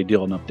probably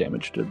deal enough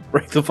damage to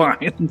break the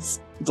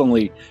vines. It's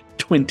only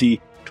 20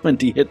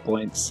 hit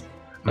points.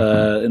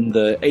 And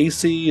the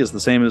AC is the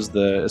same as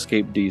the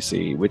escape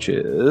DC, which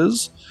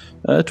is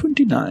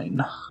 29.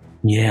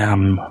 Yeah,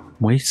 I'm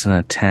wasting an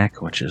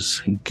attack, which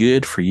is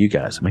good for you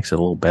guys. It makes it a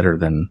little better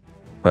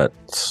but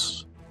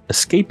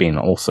escaping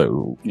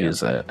also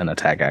is an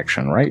attack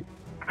action, right?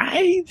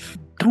 I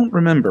don't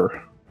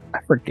remember.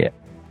 I forget.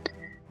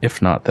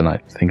 If not, then I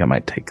think I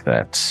might take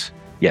that.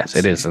 Yes,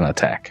 it is an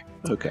attack.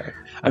 Okay.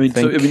 I mean,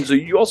 so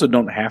you also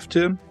don't have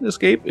to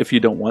escape if you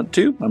don't want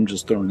to. I'm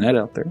just throwing that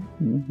out there.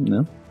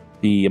 No.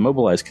 The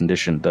immobilized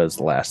condition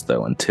does last,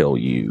 though, until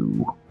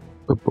you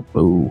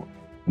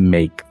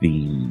make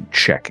the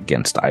check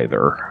against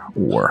either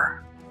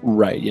or.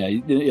 Right, yeah.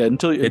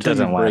 Until it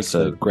doesn't last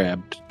the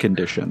grabbed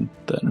condition,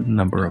 then.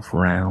 Number of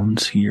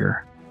rounds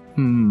here.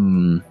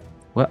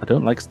 Well, I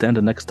don't like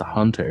standing next to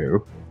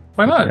Hunter.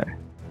 Why not?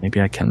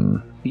 Maybe I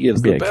can. He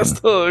gives the best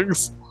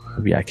hugs.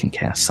 Maybe I can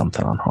cast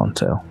something on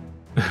Honto.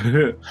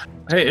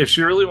 Hey, if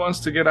she really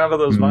wants to get out of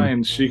those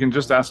vines, she can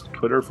just ask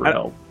Twitter for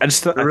help. I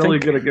really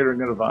gotta get her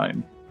in a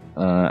vine.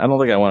 I don't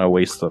think I want to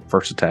waste the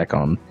first attack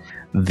on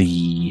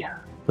the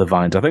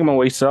vines. I think I'm gonna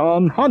waste it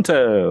on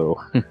Honto.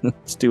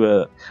 Let's do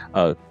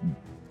a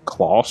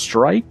claw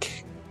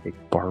strike, a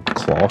barbed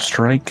claw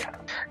strike.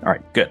 All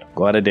right, good.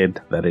 Glad I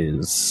did. That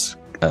is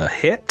a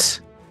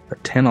hit, a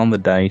 10 on the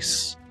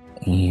dice,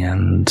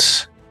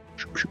 and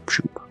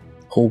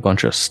whole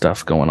bunch of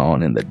stuff going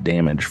on in the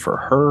damage for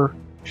her.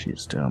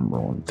 She's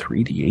rolling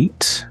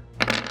 3d8.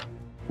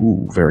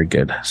 Ooh, very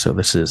good. So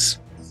this is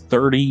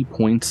 30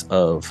 points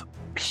of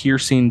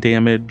piercing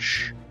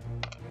damage,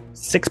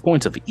 6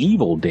 points of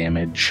evil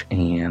damage,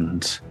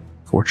 and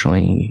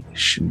fortunately,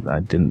 I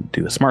didn't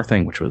do the smart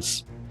thing, which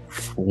was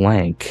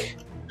flank.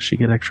 Does she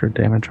get extra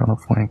damage on a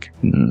flank?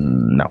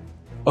 No.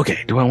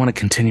 Okay, do I want to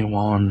continue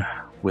on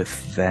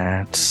with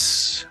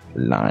that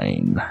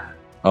line?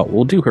 Oh,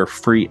 we'll do her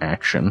free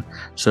action.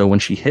 So when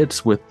she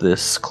hits with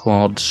this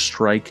clawed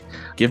strike,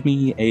 give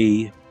me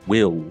a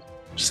will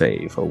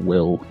save, a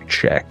will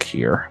check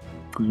here.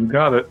 You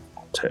got it.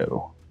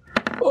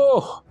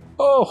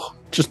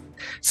 Just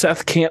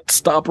Seth can't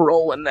stop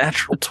rolling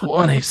natural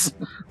 20s.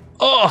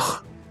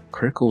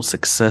 Critical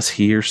success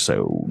here,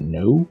 so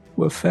no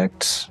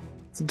effect.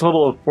 It's a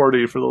total of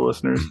 40 for the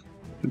listeners.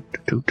 Yeah,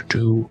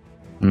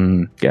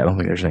 I don't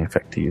think there's any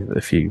effect to you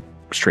if you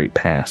straight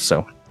pass,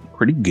 so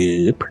pretty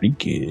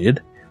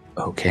good.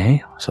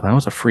 Okay, so that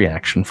was a free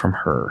action from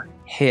her.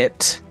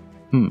 Hit.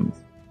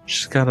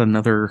 She's got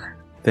another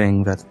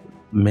thing that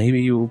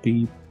maybe will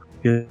be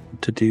good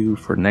to do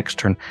for next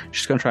turn.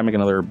 She's going to try and make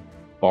another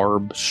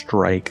barb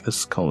strike. This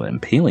is called an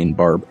impaling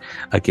barb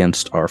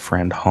against our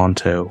friend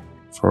Honto.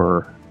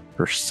 For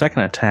her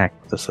second attack,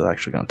 this is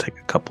actually going to take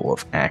a couple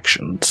of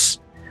actions.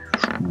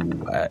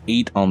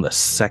 8 on the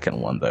second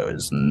one, though,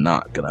 is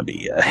not going to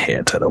be a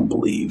hit, I don't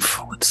believe.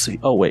 Let's see.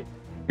 Oh, wait.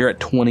 You're at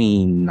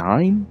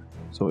 29?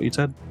 So what you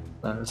said?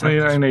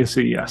 29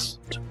 AC, yes.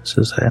 This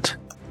is it.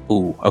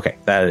 Ooh, okay.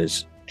 That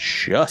is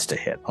just a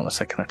hit on the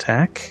second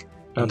attack.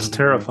 That's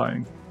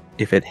terrifying.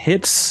 If it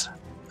hits,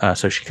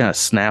 so she kind of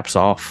snaps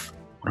off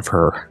one of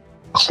her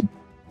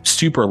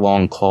super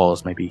long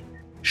claws, maybe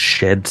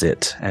sheds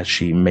it as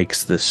she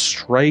makes this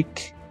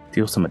strike,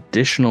 deals some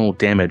additional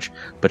damage,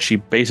 but she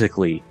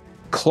basically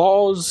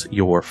claws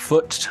your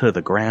foot to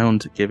the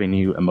ground, giving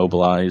you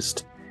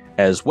immobilized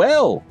as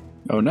well.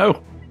 Oh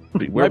no.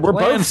 We're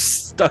both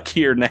stuck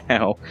here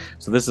now.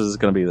 So this is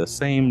going to be the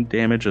same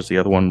damage as the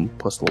other one,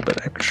 plus a little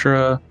bit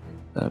extra.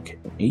 Okay,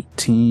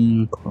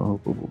 18,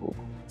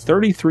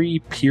 33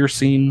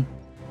 piercing,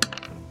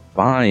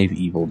 5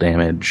 evil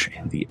damage,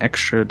 and the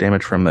extra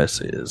damage from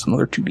this is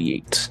another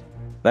 2d8.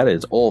 That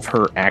is all of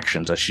her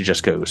actions as she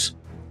just goes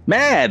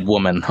mad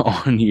woman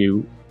on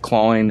you,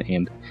 clawing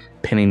and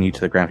pinning you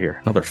to the ground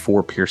here. Another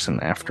 4 piercing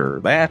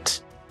after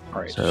that.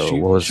 All right,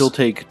 so she'll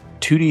take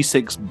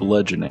 2d6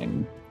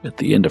 bludgeoning at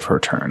the end of her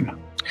turn.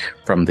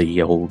 From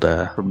the old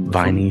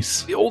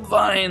vinies. The old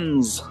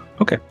vines.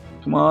 Okay.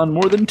 Come on,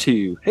 more than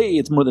 2. Hey,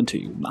 it's more than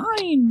 2.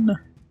 9.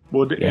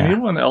 Would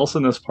anyone else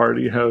in this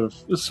party have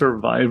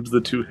survived the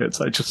 2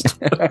 hits I just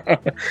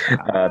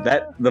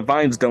that the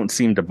vines don't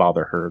seem to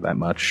bother her that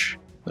much.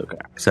 Okay.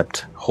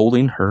 Except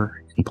holding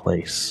her in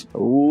place.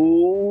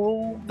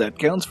 Oh, that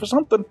counts for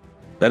something.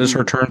 That is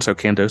her turn, so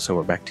Candoso,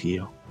 we're back to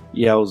you.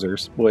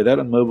 Yowzers. Boy, that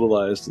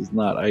immobilized is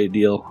not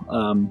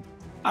ideal.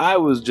 I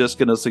was just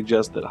going to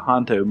suggest that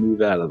Honto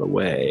move out of the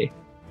way.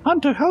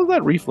 Honto, how's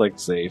that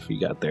reflex save you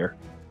got there?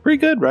 Pretty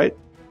good, right?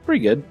 Pretty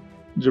good.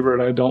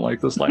 Gibbert, I don't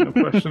like this line of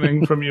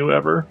questioning from you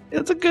ever. But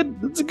it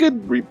is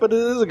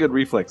a good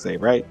reflex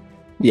save, right?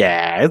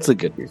 Yeah, it's a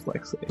good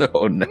reflex save.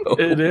 Oh, no.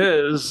 It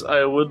is.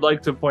 I would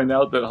like to point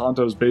out that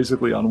Honto's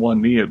basically on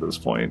one knee at this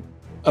point.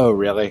 Oh,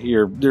 really?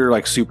 You're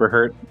like super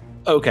hurt?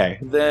 Okay,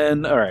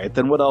 then, alright,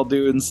 then what I'll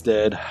do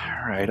instead,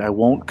 alright, I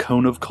won't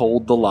cone of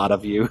cold the lot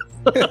of you.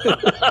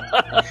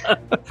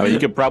 I mean, you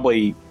could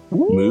probably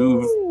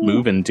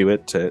move and do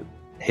it to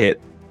hit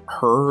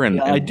her and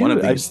one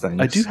of these things.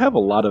 I do have a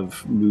lot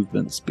of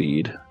movement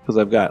speed, because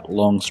I've got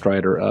Long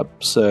Strider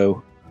up,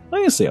 so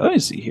let me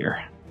see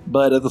here.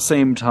 But at the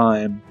same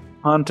time,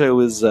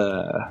 Honto is,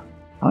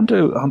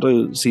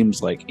 Honto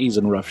seems like he's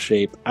in rough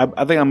shape.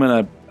 I think I'm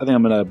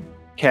gonna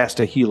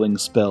cast a healing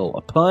spell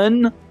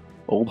upon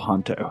old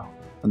Honto.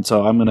 And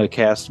so I'm going to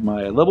cast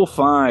my level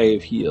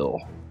 5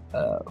 heal.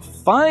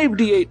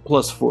 5d8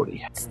 plus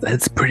 40.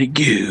 That's pretty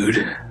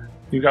good.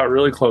 You got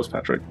really close,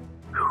 Patrick.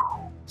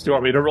 Do you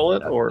want me to roll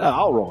it? Or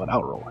I'll roll it.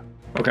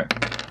 Okay.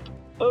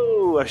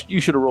 Oh, you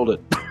should have rolled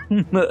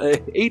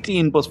it.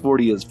 18 plus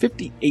 40 is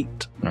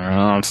 58.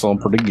 It's still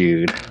pretty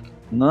good.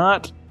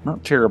 Not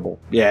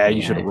terrible. Yeah,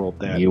 you should have rolled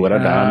that. You would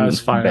have done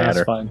That's fine. better.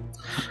 That's fine.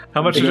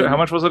 How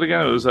much was it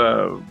again? It was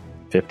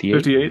 58.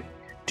 58.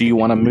 Do you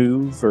want to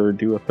move or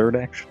do a third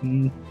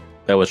action?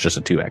 That was just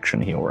a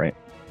 2-action heal, right?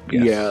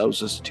 Yes. Yeah, it was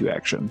just a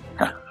 2-action.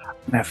 And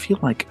I feel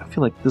like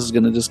this is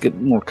going to just get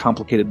more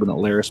complicated when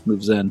Alaris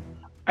moves in.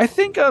 I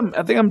think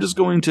I'm just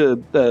going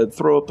to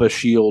throw up a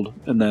shield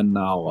and then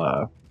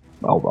I'll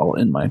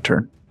end my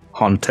turn.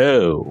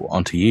 Honto,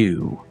 onto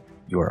you.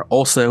 You are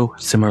also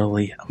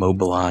similarly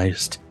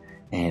immobilized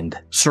and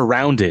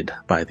surrounded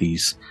by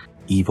these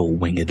evil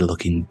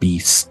winged-looking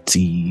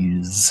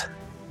beasties.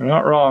 You're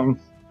not wrong.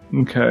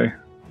 Okay.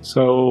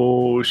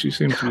 So she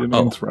seems to be the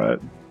main threat.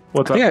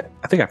 What's up?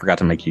 I think I forgot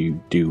to make you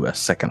do a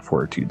second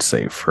fortitude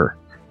save for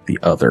the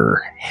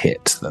other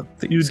hit.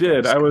 You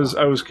did. I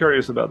was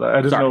curious about that.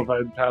 I didn't know if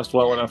I'd passed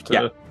well enough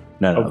to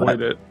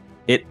avoid it.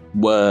 It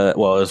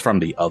was from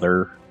the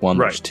other one.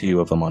 Right. There's 2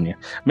 of them on you.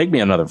 Make me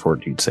another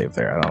fortitude save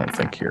there. I don't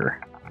think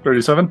you're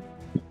 37.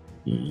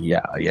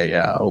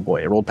 Yeah. Oh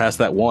boy, I rolled past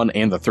that 1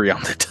 and the 3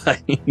 on the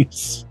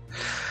dice.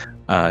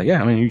 I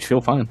mean, you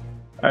feel fine.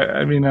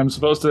 I mean, I'm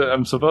supposed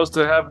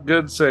to have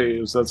good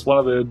saves. That's one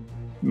of the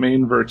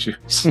main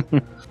virtues.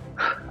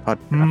 I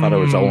thought it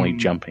was only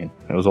jumping.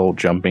 It was old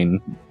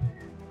jumping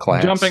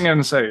class. Jumping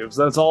and saves.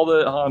 That's all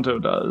that Honto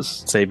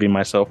does. Saving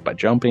myself by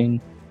jumping.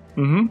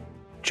 Mm-hmm.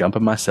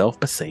 Jumping myself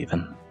by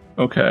saving.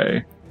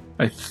 Okay.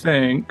 I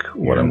think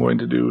what I'm going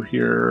to do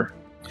here.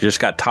 You just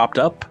got topped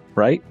up,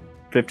 right?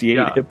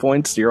 58 hit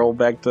points. You're all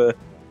back to.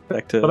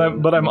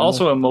 But I'm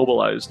also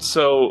immobilized.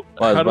 So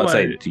I was about to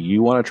say, do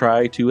you want to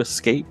try to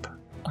escape?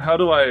 How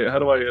do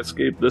I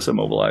escape this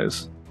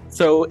immobilize?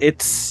 So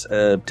it's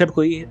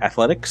typically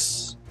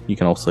athletics. You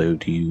can also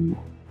do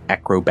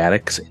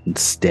acrobatics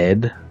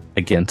instead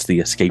against the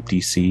escape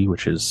DC,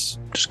 which is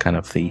just kind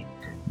of the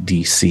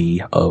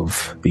DC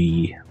of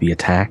the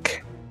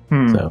attack.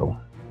 So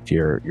if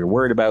you're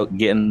worried about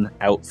getting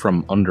out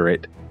from under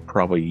it,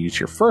 probably use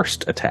your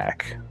first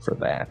attack for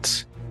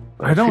that.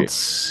 I don't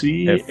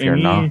see you're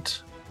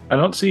not. I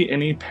don't see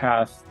any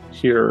path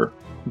here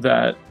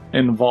that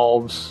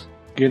involves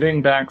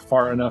getting back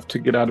far enough to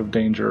get out of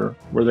danger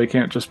where they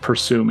can't just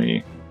pursue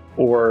me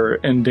or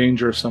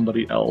endanger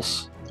somebody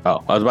else.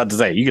 Oh, I was about to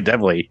say, you could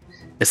definitely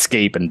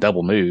escape and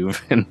double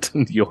move, and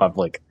you'll have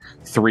like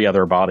 3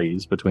 other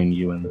bodies between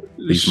you and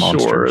these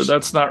monsters. Sure,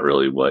 that's not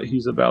really what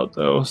he's about,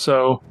 though.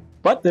 So,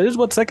 but that is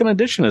what second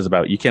edition is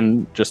about. You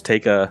can just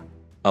take a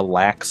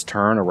relaxed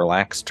turn,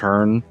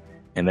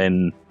 and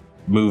then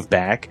move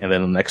back, and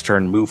then the next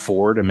turn move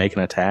forward and make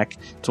an attack.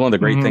 It's one of the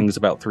great things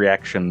about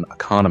 3-action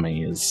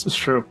economy is it's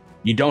true.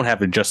 You don't have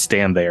to just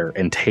stand there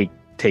and take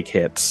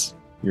hits.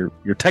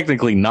 You're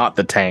technically not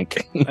the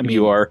tank. I mean,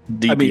 you are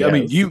DPS. I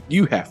mean,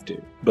 you have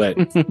to, but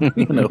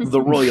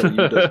the royal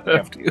you don't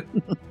have to.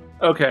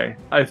 Okay,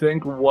 I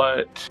think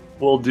what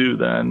we'll do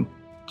then,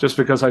 just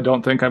because I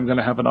don't think I'm going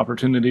to have an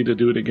opportunity to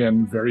do it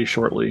again very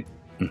shortly,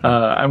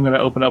 I'm going to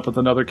open up with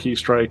another key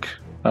strike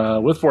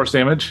with force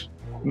damage.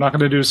 I'm not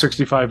going to do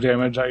 65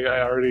 damage. I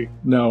already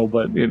know,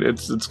 but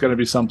it's going to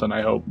be something.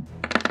 I hope.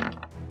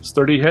 It's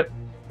 30 hit.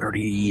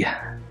 30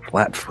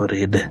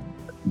 flat-footed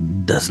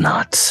does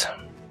not.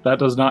 That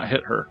does not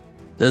hit her.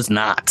 Does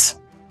not.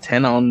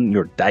 10 on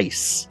your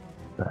dice.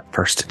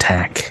 First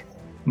attack.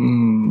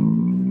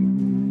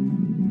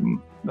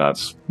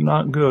 That's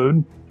not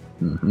good.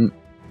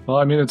 Well,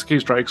 I mean, it's a key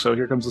strike, so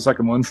here comes the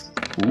second one.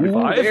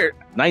 Ooh,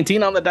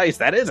 19 on the dice.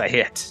 That is a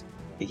hit.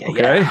 Okay.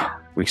 Yeah.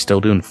 We still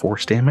doing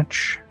force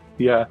damage?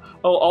 Yeah.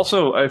 Oh,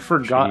 also, I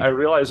forgot. I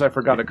realized I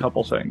forgot a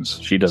couple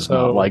things. She does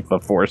not like the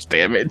force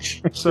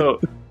damage.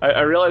 So I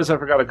realized I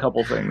forgot a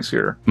couple things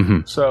here.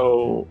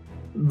 So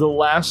the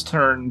last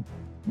turn,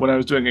 when I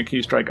was doing a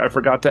key strike, I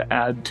forgot to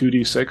add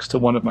 2d6 to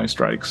one of my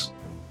strikes.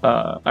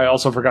 I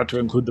also forgot to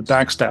include the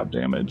backstab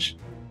damage.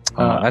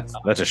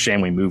 That's a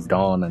shame we moved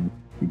on and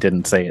you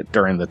didn't say it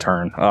during the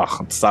turn. Oh,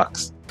 it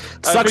sucks.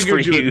 Sucks for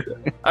you.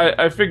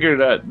 I figured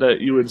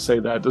that you would say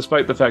that,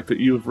 despite the fact that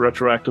you've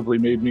retroactively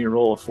made me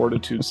roll a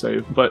fortitude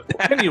save. But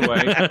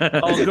anyway,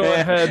 I'll go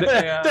ahead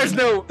and...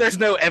 There's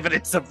no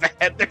evidence of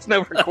that. There's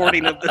no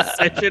recording of this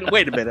session.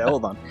 Wait a minute,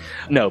 hold on.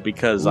 No,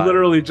 because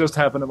literally just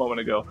happened a moment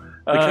ago.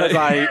 Because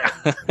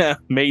I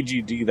made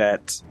you do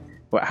that.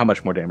 How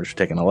much more damage you're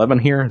taking? 11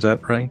 here, is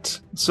that right?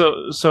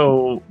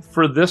 So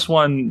for this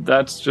one,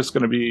 that's just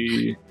going to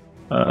be...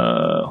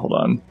 hold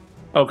on.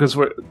 Oh, because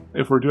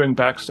if we're doing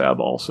backstab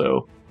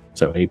also.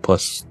 So 8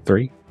 plus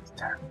 3?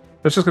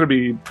 That's just going to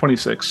be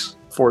 26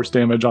 force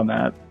damage on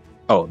that.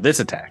 Oh, this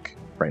attack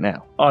right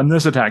now. On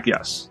this attack,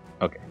 yes.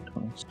 Okay.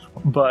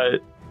 But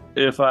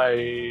if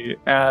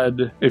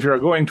you're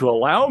going to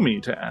allow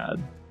me to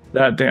add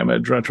that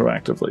damage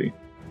retroactively,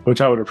 which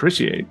I would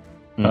appreciate,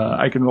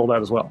 I can roll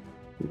that as well.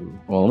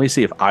 Well, let me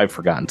see if I've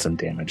forgotten some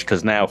damage,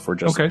 because now if we're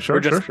just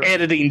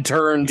editing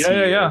turns.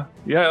 Yeah,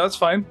 that's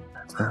fine.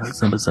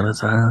 I'm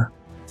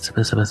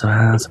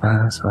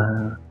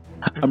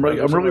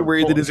really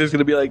worried that it's just going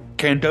to be like,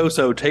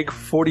 Candoso, take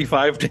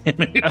 45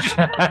 damage.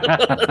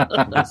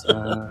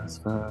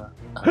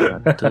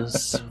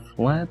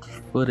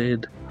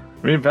 Flat-footed.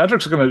 I mean,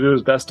 Patrick's going to do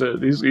his best to.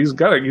 He's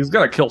got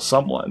to kill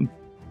someone,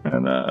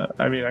 and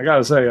I mean, I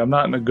gotta say, I'm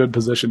not in a good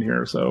position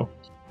here, so.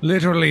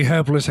 Literally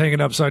helpless,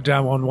 hanging upside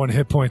down on 1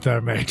 hit point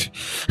there, mate.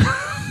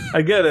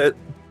 I get it.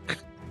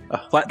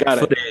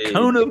 Got it.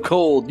 Cone of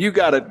cold. You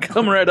got it.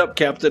 Come right up,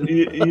 Captain.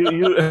 You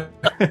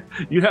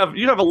have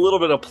a little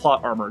bit of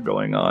plot armor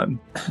going on,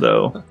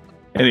 though.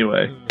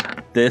 Anyway,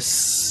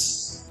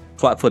 this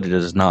flat-footed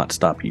does not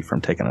stop you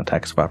from taking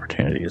attacks of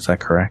opportunity. Is that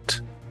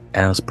correct?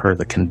 As per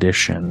the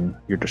condition,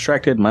 you're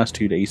distracted,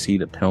 -2 to AC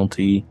to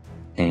penalty,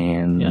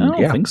 and I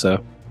don't think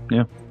so.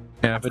 Yeah.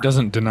 Yeah, if it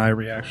doesn't deny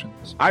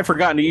reactions. I've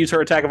forgotten to use her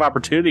attack of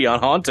opportunity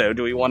on Honto.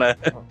 Do we want to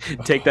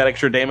take that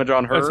extra damage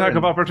on her? Attack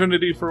of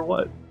opportunity for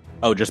what?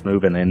 Oh, just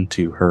moving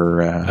into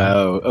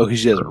her. Because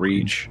she doesn't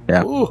reach.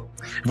 Yeah. Ooh.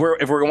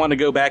 If we're going to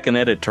go back and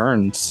edit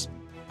turns,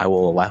 I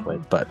will allow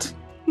it. But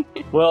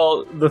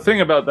well, the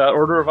thing about that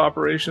order of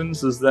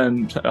operations is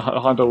then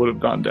Honto would have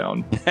gone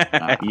down.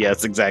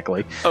 Yes,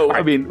 exactly. Oh,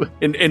 I mean,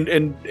 and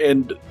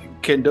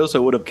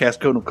Candoso would have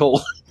cast Cone of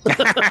Cold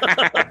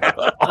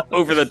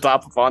over the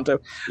top of Honto.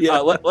 Yeah.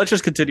 Let's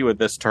just continue with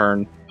this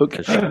turn.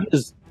 Okay. She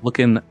is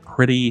looking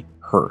pretty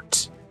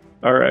hurt.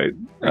 All right.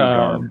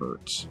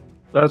 Hurt.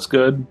 That's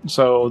good.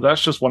 So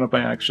that's just one of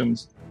my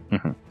actions.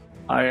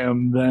 I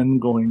am then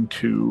going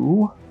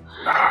to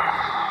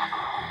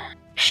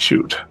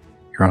shoot.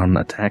 You're on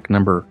attack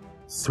number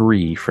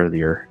 3 for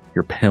your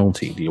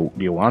penalty. Do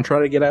you want to try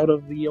to get out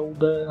of the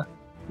old?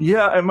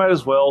 Yeah, I might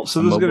as well.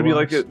 So this is going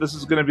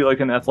to be like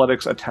an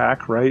athletics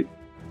attack, right?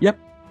 Yep,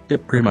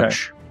 pretty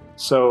much.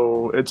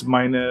 So it's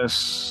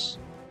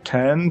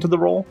 -10 to the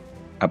roll.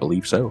 I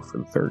believe so for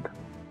the third.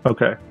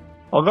 Okay,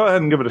 I'll go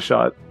ahead and give it a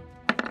shot.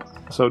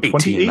 So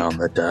 28 on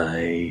the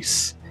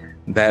dice.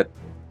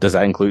 Does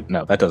that include?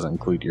 No, that doesn't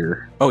include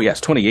your. Oh yes,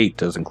 28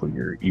 does include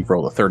your. You've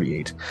rolled a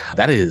 38.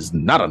 That is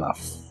not enough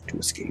to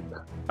escape.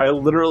 I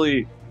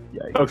literally.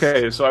 Yikes.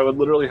 Okay, so I would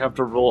literally have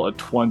to roll a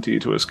 20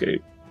 to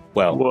escape.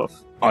 Well, Woof.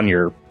 on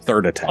your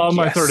third attack. On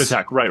my yes. third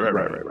attack. Right.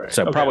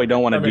 So Okay. probably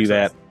don't want to do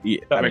that.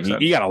 That makes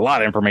sense. You got a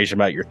lot of information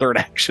about your third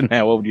action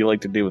now. What would you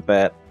like to do with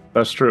that?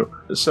 That's true.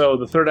 So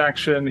the third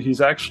action, he's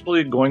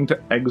actually going to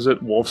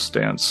exit Wolf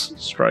Stance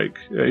strike.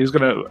 He's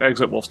going to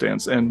exit Wolf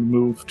Stance and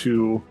move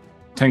to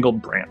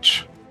Tangled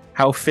Branch.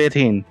 How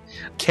fitting.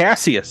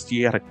 Casius, do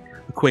you got a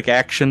quick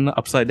action,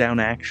 upside down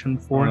action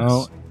for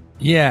us?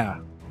 Yeah.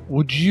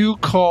 Would you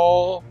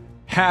call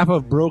half a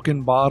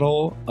broken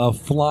bottle a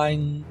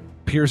flying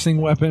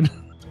piercing weapon?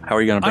 How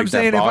are you going to break I'm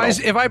saying that bottle?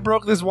 if I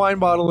broke this wine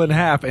bottle in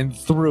half and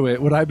threw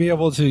it, would I be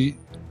able to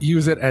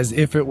use it as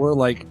if it were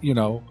like,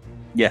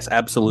 Yes,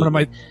 absolutely.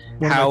 one of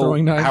my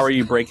throwing knives? How are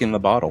you breaking the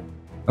bottle?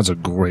 That's a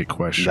great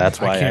question. That's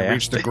why I can't I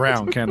reach asked the it.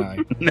 ground, can I?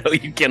 No,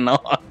 you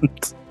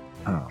cannot.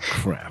 Oh,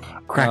 crap.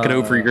 Crack it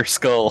over your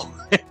skull.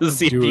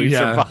 See if you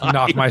survive.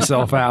 Knock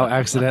myself out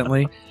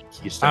accidentally.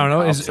 I don't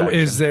know.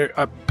 Is there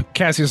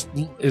Cassius?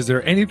 Is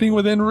there anything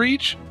within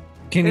reach?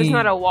 There's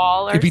not a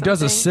wall or if he something?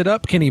 does a sit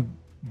up, can he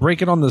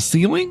break it on the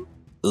ceiling?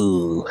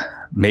 Ooh,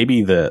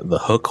 maybe the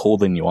hook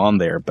holding you on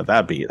there, but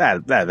that'd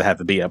have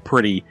to be a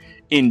pretty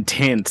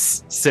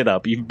intense sit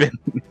up. You've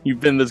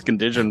been this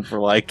condition for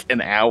like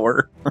an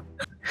hour.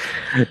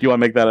 Do you want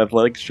to make that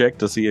athletics check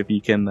to see if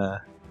you can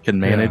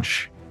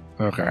manage? Yeah.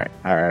 Okay.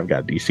 All right. I've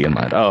got DC in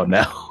mind. Oh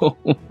no.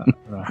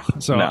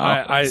 So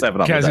No, 7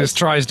 on the Cassius dice.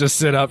 tries to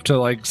sit up to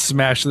like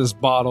smash this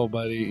bottle,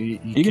 but he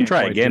You can can't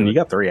try quite again. do it. You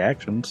got 3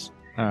 actions.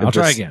 I'll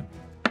try again.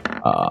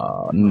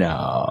 Oh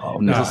no.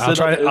 No, I'll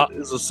try.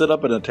 Is a sit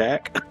up an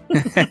attack?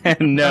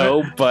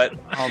 No, but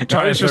I'll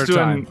try a third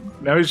time.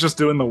 Now he's just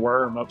doing the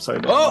worm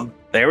upside down. oh,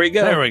 there we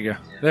go. There we go.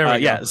 There we go.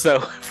 Yeah, so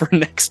for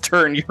next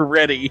turn, you're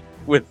ready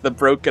with the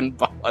broken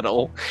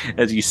bottle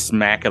as you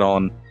smack it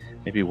on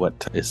maybe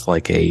what is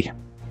like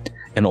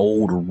an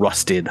old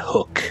rusted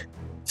hook.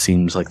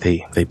 Seems like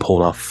they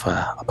pulled off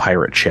a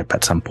pirate ship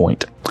at some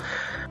point.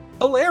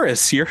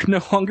 Alaris, you're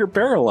no longer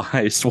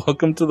paralyzed.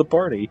 Welcome to the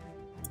party.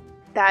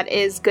 That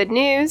is good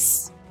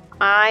news.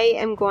 I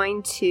am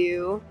going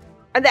to...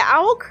 Are the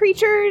owl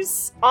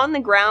creatures on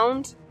the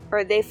ground, or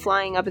are they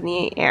flying up in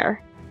the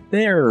air?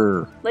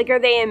 They're Like, are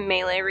they in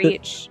melee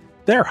reach?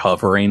 they're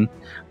hovering,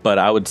 but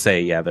I would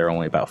say they're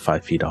only about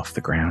 5 feet off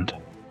the ground.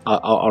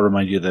 I'll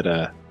remind you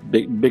that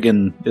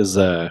Biggin is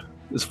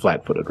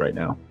flat-footed right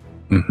now.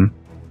 Mm-hmm.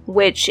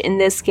 Which, in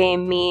this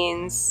game,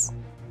 means...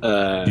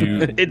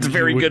 It's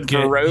very would good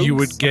for rogues. You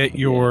would get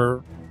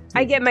your...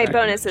 I get my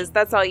bonuses,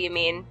 that's all you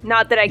mean.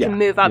 Not that I can Yeah,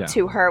 move up yeah.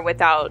 to her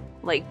without,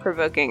 like,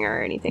 provoking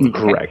or anything.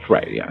 Correct.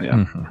 Right. Yeah.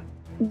 Mhm.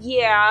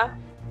 Yeah,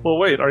 Well,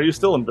 wait, are you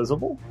still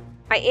invisible?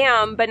 I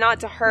am, but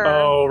not to her.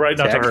 Oh, right,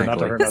 not to her, not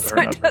to her, not to So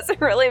her. it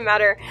doesn't really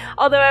matter.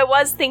 Although I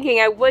was thinking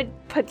I would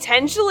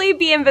potentially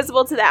be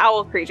invisible to the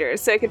owl creatures,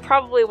 so I could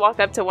probably walk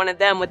up to one of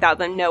them without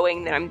them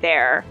knowing that I'm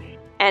there.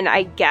 And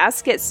I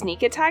guess get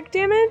sneak attack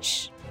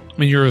damage? I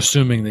mean, you're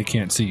assuming they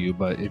can't see you,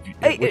 but if you,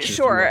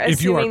 Sure,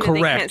 if you are assuming that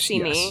correct, they can't see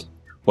yes. me.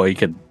 Well, you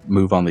could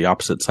move on the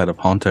opposite side of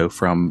Honto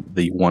from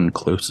the one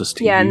closest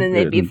to you. Yeah, and then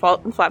they'd be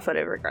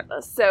flat-footed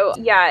regardless. So,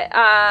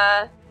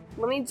 yeah,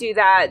 let me do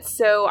that.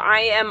 So I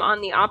am on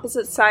the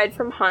opposite side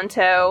from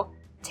Honto,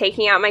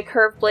 taking out my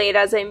curved blade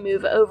as I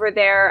move over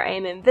there. I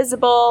am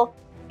invisible,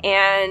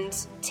 and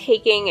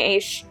taking a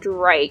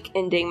strike,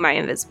 ending my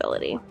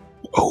invisibility.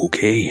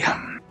 Okay.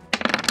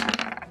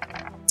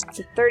 It's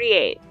a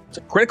 38. It's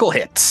a critical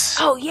hit.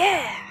 Oh,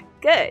 yeah!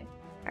 Good.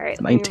 All right.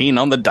 19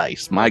 on the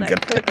dice. My roll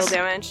that critical goodness.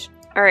 damage.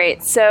 All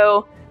right,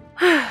 so...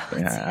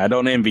 Yeah, I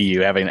don't envy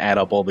you having to add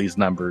up all these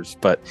numbers,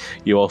 but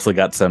you also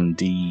got some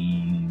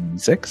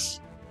D6?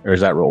 Or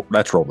is that roll?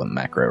 That's rolled in the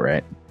macro,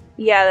 right?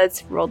 Yeah,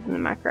 that's rolled in the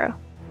macro.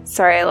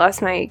 Sorry, I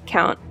lost my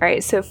count. All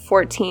right, so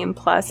 14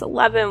 plus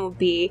 11 would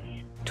be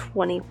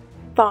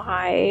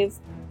 25,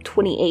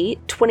 28.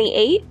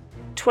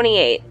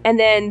 And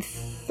then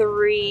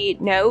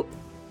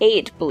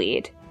 8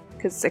 bleed,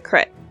 because it's a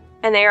crit.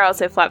 And they are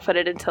also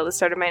flat-footed until the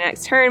start of my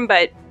next turn,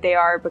 but they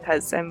are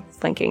because I'm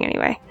flanking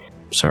anyway.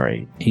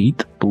 Sorry,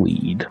 8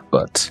 bleed,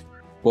 but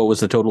what was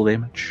the total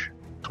damage?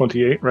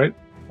 28, right?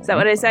 Is that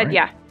what I said? All right.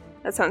 Yeah,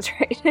 that sounds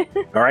right.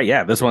 All right,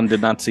 yeah, this one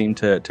did not seem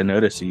to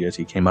notice you as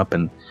he came up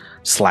and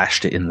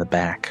slashed it in the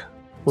back.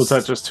 Was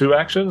that just 2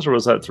 actions, or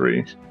was that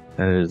 3?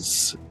 That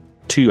is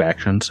 2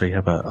 actions, so you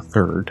have a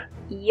third.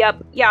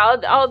 Yep. Yeah,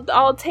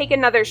 I'll take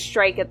another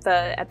strike at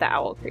the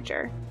owl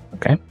creature.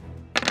 Okay.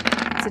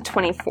 It's a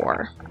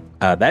 24.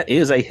 That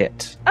is a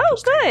hit. Oh,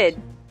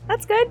 good.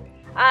 That's good.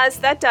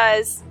 So that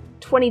does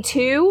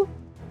 22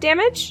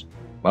 damage.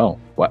 Well,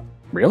 what?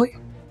 Really?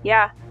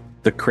 Yeah.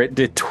 The crit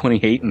did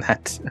 28 and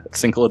that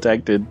single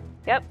attack did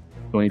Yep.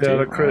 22. Yeah,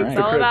 the crit- All right.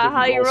 It's all about didn't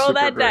how you roll roll super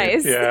that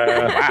great. dice.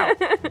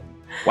 Yeah.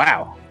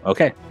 Wow.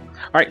 Okay.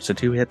 All right, so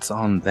 2 hits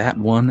on that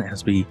one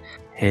as we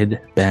head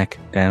back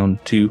down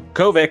to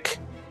Kovik.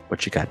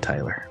 What you got,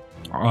 Tyler?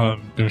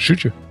 I'm gonna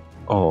shoot you.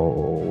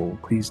 Oh,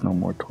 please no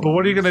more. But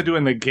what are you going to do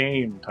in the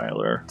game,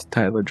 Tyler?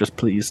 Tyler, just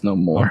please no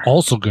I'm more.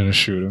 also gonna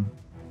shoot him.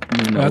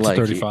 You know, That's like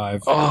a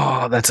 35.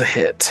 Oh, that's a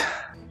hit.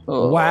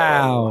 Oh.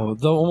 Wow,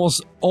 the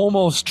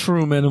almost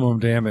true minimum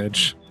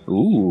damage.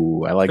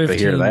 Ooh, I like to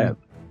hear that.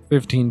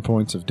 15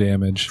 points of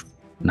damage.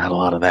 Not a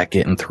lot of that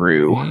getting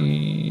through.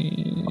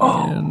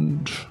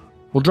 And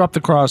we'll drop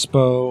the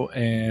crossbow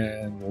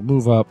and we'll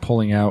move up,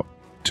 pulling out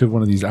to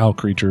one of these owl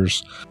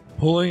creatures.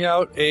 Pulling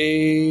out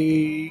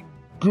a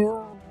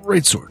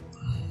greatsword.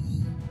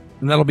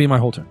 And that'll be my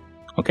whole turn.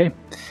 Okay.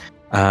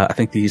 I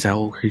think these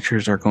owl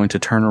creatures are going to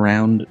turn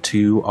around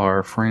to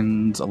our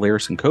friends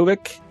Alaris and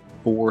Kovik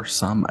for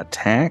some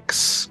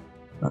attacks.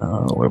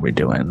 What are we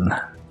doing?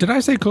 Did I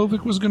say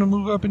Kovik was going to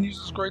move up and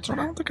use his greatsword?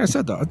 I don't think I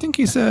said that. I think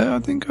he said, I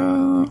think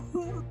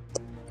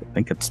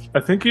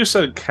you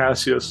said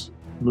Casius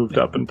moved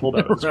up and pulled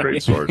out his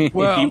greatsword.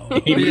 Well,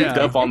 he moved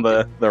up on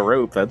the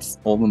rope that's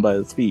holding him by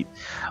his feet.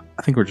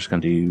 I think we're just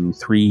going to do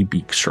 3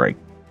 beak strike.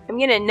 I'm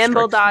going to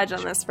nimble dodge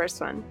on this first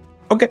one.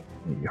 Okay.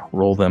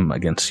 Roll them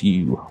against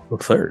you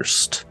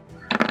first.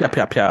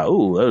 Pya.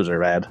 Ooh, those are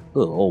bad.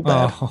 Oh,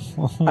 bad.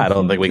 I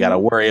don't think we got to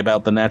worry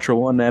about the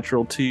natural 1,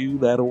 natural 2,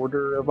 that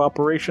order of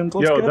operations.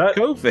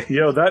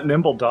 That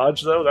nimble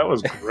dodge, though, that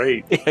was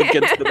great.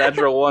 Against the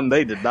natural 1,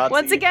 they did not.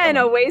 Once again,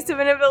 a waste of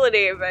an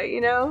ability, but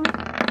you know.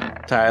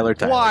 Tyler.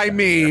 Why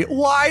me?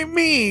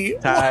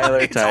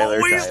 Tyler.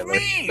 Always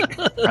me.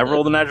 I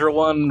rolled a natural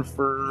 1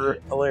 for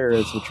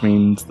Alaris, which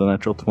means the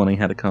natural 20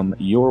 had to come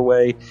your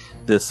way.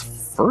 This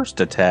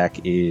first attack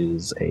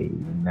is a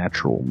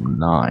natural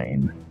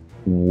 9.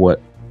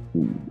 What?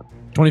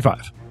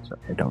 25. Sorry,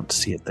 I don't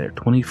see it there.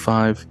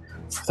 25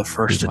 for the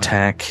first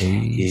attack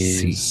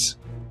is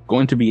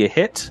going to be a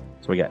hit.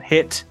 So we got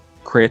hit,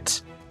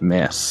 crit,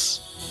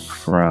 miss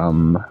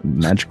from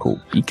magical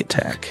beak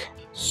attack.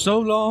 So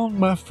long,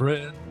 my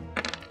friend.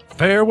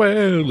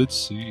 Farewell, it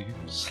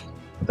seems.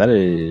 That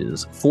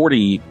is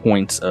 40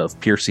 points of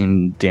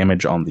piercing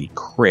damage on the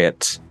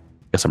crit.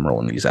 Guess I'm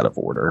rolling these out of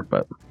order,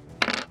 but...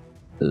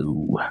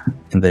 Ooh.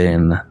 And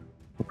then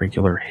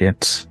regular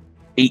hit...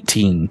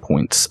 18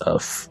 points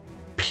of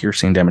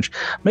piercing damage.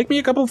 Make me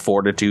a couple of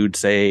fortitude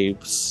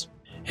saves.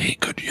 Hey,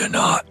 could you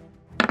not?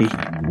 Hey,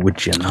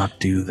 would you not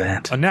do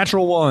that? A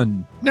natural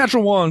 1.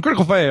 Natural 1.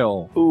 Critical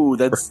fail. Ooh,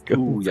 that's...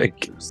 Ooh,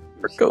 yikes.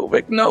 For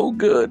Kovik. No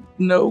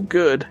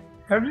good.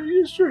 Have you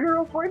used your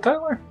hero point,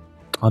 Tyler?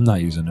 I'm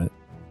not using it.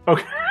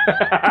 Okay.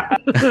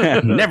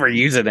 Never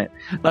using it.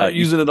 Not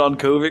using it on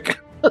Kovik.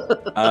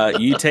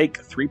 You take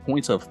 3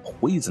 points of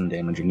poison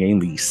damage and gain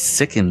the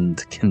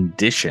sickened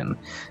condition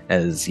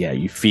as,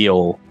 you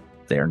feel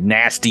their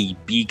nasty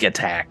beak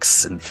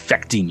attacks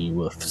infecting you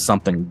with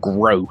something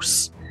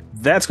gross.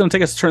 That's going to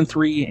take us to turn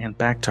 3 and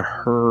back to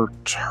her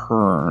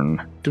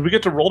turn. Do we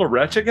get to roll to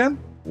retch again?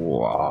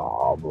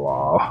 Blah,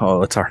 blah.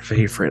 Oh, it's our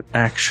favorite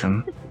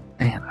action.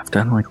 Man, I've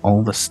done like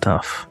all the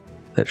stuff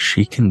that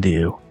she can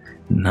do.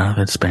 None of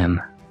it's been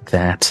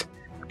that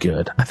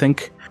good. I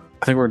think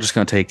we're just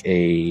going to take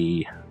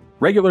a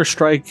regular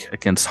strike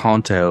against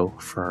Honto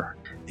for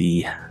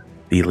the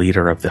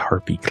leader of the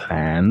Harpy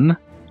clan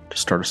to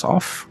start us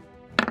off.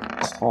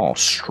 Claw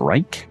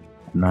strike.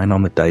 9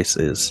 on the dice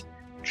is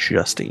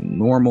just a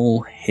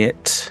normal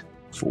hit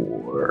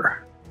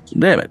for some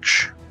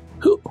damage.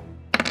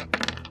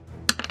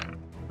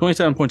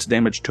 27 points of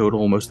damage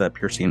total, most of that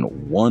piercing,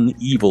 1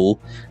 evil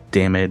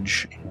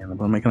damage. And I'm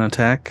going to make an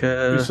attack.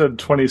 You said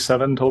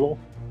 27 total?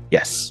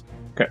 Yes.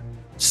 Okay.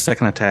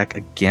 Second attack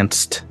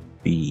against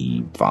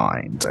the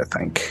vines, I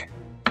think.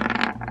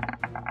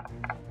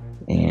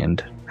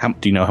 And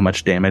do you know how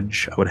much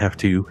damage I would have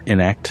to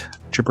enact,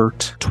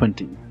 Jabert?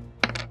 20.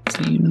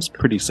 Seems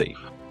pretty safe.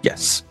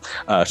 Yes.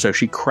 So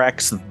she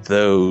cracks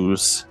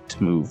those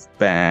to move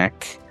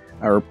back,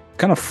 or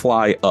kind of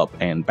fly up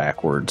and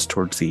backwards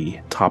towards the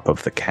top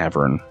of the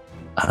cavern.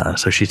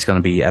 So she's going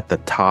to be at the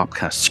top,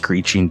 kind of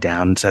screeching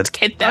down and says,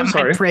 "Get them,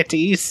 my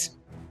pretties."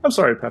 I'm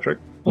sorry, Patrick.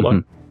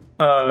 Hold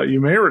on.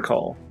 You may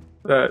recall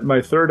that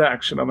my third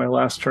action on my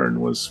last turn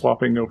was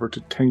swapping over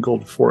to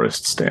Tangled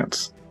Forest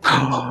stance.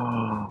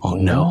 Oh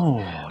no.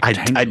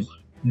 I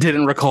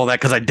didn't recall that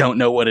because I don't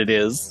know what it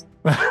is.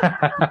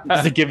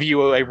 Does it give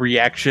you a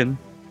reaction?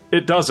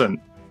 It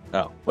doesn't.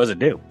 Oh, what does it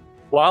do?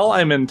 While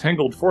I'm in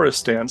Tangled Forest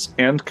stance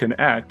and can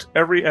act,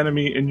 every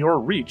enemy in your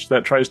reach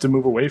that tries to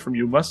move away from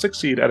you must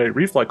succeed at a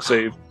reflex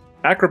save,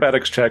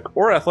 acrobatics check,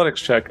 or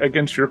athletics check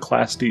against your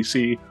class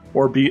DC,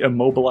 or be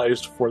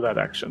immobilized for that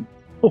action.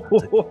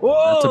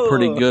 That's a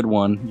pretty good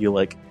one.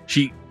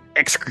 She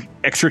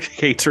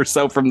extricates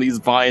herself from these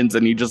vines,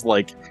 and you just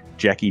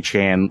Jackie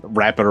Chan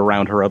wrap it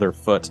around her other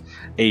foot.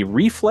 A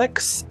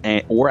reflex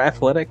or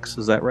athletics,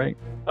 is that right?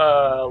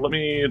 Let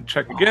me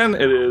check again.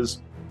 It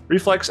is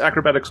reflex,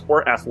 acrobatics,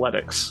 or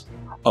athletics.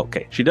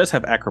 Okay, she does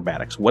have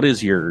acrobatics. What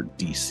is your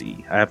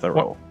DC? I have to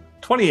roll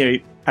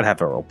 28. I'd have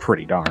to roll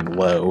pretty darn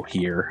low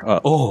here.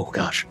 Oh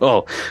gosh.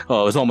 Oh, it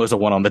was almost a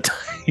 1 on the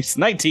dice.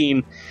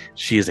 19.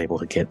 She is able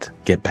to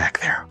get back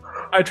there.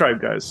 I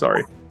tried, guys.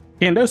 Sorry.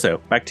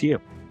 Candoso, back to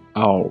you.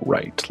 All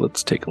right,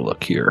 let's take a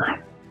look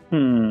here.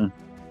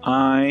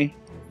 I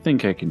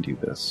think I can do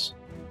this.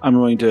 I'm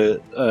going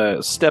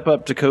to step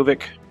up to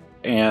Kovik,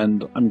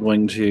 and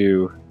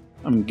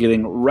I'm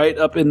getting right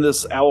up in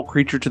this owl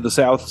creature to the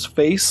south's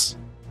face,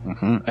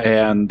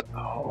 and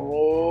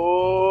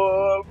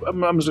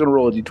I'm just gonna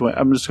roll a d20.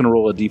 I'm just gonna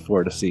roll a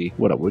d4 to see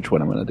which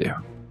one I'm gonna do.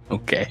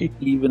 Okay.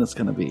 Even it's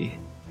gonna be.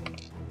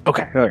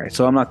 Okay.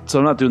 So I'm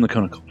not doing the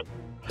cone of cold.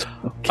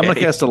 Okay. I'm gonna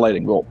cast a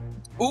lightning bolt.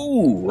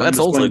 Ooh, that's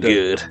also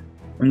good.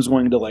 I'm just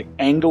going to like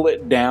angle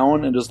it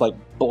down and just like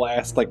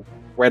blast like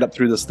right up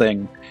through this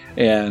thing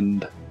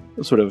and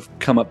sort of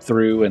come up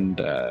through and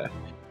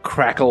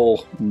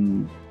crackle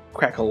and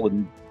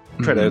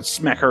try to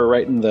smack her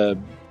right in the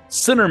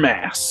center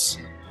mass.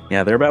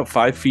 Yeah, they're about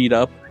 5 feet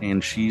up,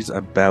 and she's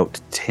about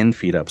 10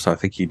 feet up, so I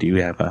think you do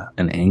have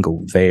an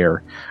angle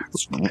there.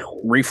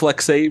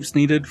 Reflex saves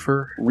needed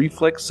for...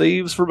 Reflex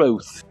saves for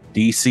both.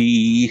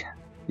 DC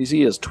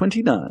is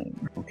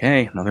 29.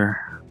 Okay,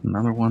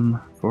 another one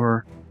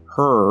for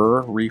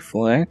her.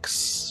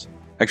 Reflex.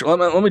 Actually,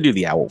 let me do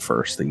the owl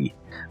first. This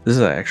is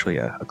actually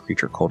a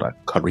creature called a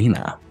carrion.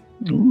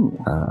 Ooh.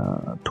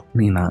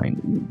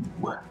 29.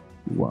 Ooh.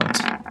 We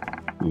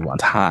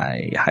want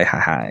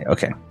high.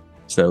 Okay.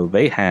 So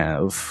they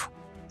have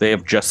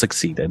just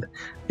succeeded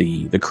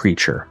the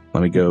creature.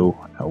 Let me go.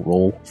 I'll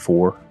roll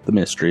for the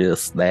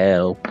mistress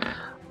now. 2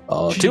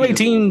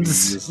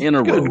 18s in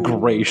a row. Good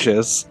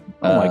gracious.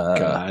 Oh my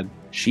god.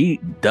 She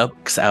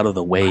ducks out of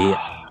the way.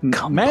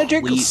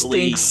 Magic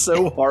stinks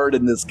so hard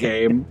in this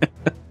game.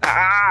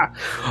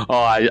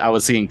 I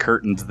was seeing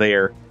curtains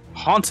there.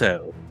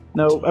 Honto.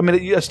 No, I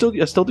mean I still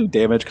do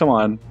damage. Come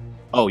on.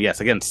 Oh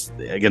yes, against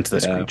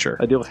this creature.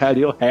 I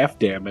deal half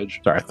damage.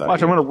 Sorry,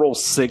 watch. I'm gonna roll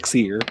 6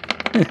 here.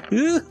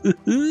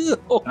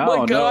 Oh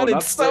my god,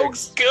 it's so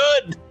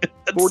good. It's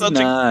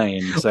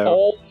 49. So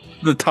all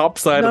the top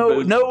side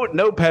of those.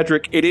 No,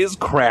 Patrick. It is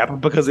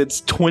crap because it's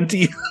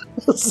 20.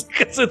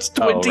 Because it's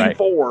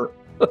 24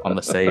 on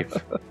the save.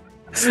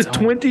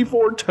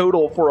 24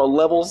 total for a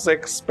level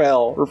 6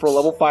 spell or for a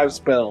level 5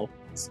 spell.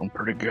 So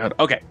pretty good.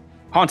 Okay,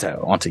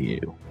 Honto, onto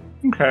you.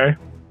 Okay.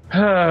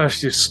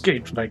 She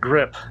escaped my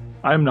grip.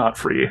 I'm not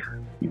free.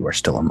 You are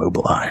still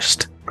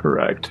immobilized.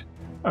 Correct.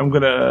 I'm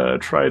gonna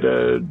try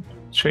to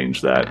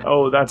change that.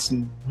 Oh, that's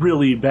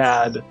really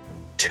bad.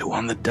 2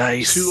 on the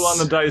dice. 2 on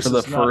the dice for the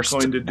is first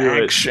not going to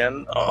do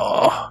action.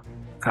 Oh,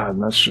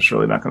 God, that's just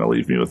really not going to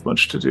leave me with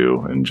much to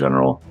do in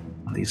general.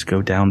 These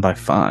go down by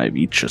 5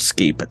 each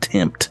escape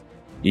attempt.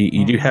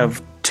 You do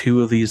have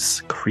 2 of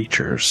these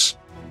creatures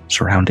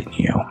surrounding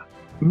you.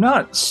 I'm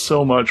not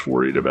so much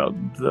worried about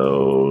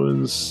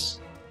those.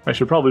 I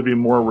should probably be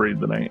more worried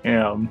than I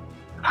am.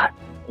 I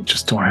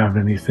just don't have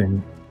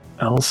anything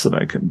else that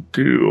I can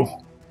do.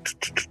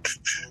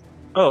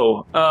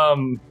 Oh,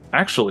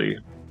 actually,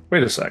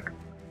 wait a sec.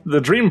 The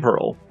Dream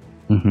Pearl.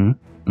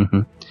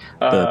 Mm-hmm.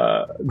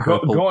 The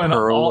going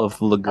Pearl of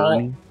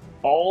Ligurni.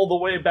 All the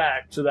way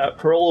back to that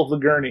Pearl of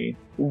Ligurni.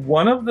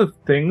 One of the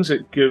things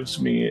it gives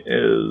me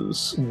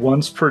is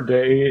once per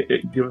day,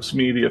 it gives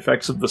me the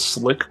effects of the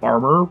Slick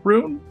Armor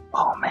rune.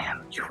 Oh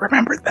man, you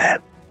remembered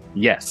that?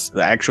 Yes,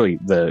 actually,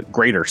 the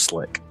Greater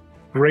Slick.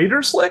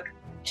 Greater Slick?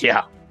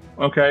 Yeah.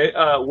 Okay,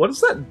 what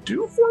does that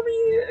do for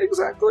me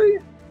exactly?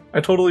 I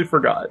totally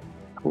forgot.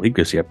 I believe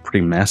gives you a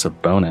pretty massive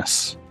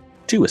bonus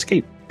to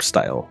escape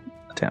style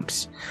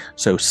attempts.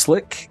 So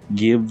Slick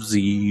gives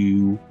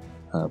you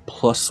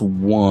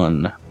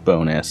 +1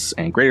 bonus,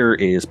 and Greater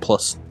is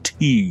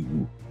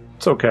 +2.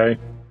 It's okay.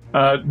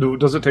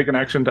 Does it take an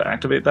action to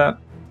activate that?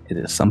 It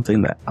is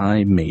something that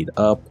I made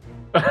up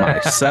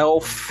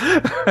myself.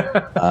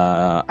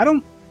 I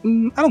don't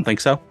think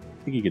so.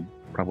 I think you could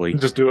probably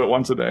just do it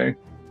once a day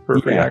for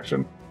a free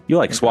action. You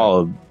like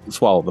swallow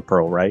the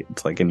pearl, right?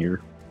 It's like in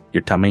your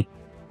tummy.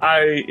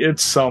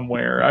 It's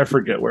somewhere. I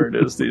forget where it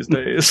is these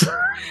days.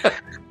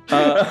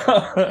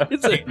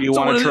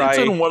 It's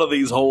in one of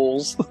these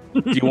holes.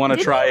 Do you want to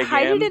try again?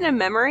 Hide it in a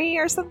memory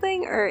or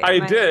something? Or I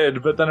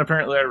did, but then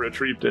apparently I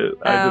retrieved it.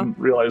 I didn't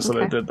realize that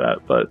I did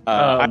that. But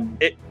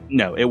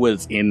it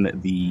was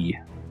in the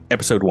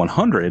episode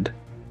 100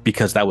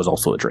 because that was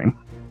also a dream.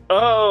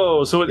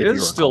 Oh, so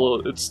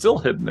it's still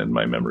hidden in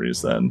my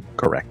memories then.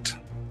 Correct.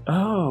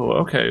 Oh,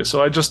 okay.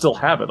 So I just still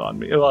have it on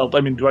me. Well,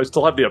 I mean, do I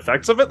still have the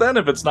effects of it then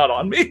if it's not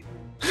on me?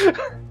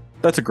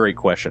 That's a great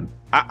question.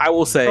 I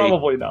will say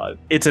probably not.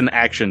 It's an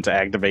action to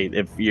activate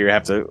if you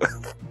have to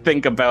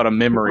think about a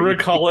memory.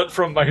 Recall it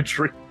from my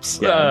dreams.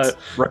 Yeah,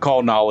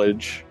 recall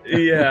knowledge.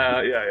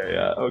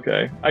 Yeah.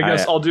 Okay. I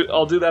guess I'll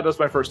do that as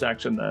my first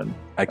action then.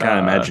 I kind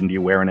of imagined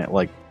you wearing it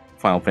like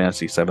Final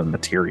Fantasy VII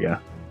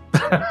materia.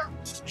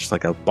 Just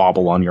like a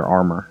bauble on your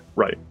armor.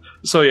 Right.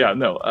 So yeah,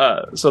 no.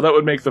 So that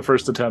would make the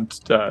first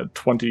attempt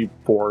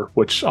 24,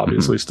 which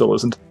obviously still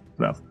isn't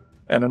enough.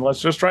 And then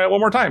let's just try it one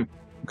more time.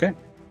 Okay.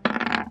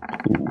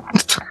 Ooh.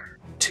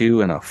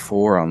 2 and a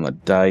 4 on the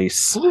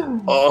dice.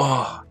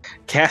 Oh,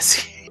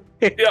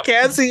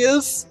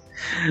 Casius.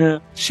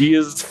 She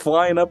is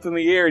flying up in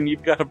the air, and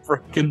you've got a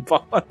broken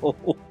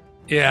bottle.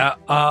 Yeah,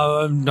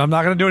 I'm not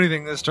going to do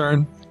anything this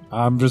turn.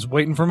 I'm just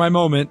waiting for my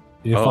moment.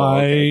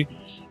 I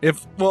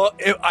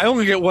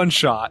only get 1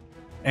 shot,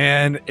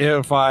 and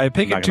if I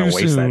pick it too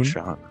soon, that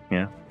shot.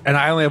 Yeah. And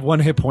I only have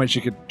 1 hit point,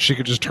 she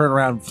could just turn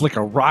around and flick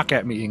a rock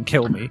at me and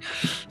kill me.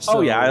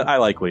 So, I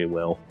likely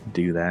will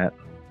do that.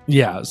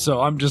 Yeah,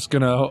 so I'm just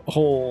gonna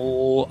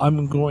hold.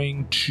 I'm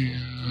going to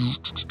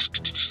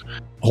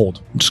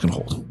hold. I'm just gonna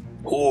hold.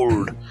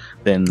 Hold.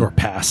 Then Or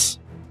pass.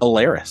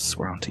 Alaris,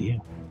 we're on to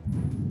you.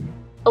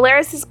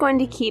 Alaris is going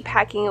to keep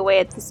hacking away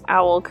at this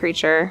owl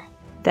creature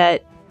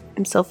that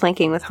I'm still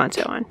flanking with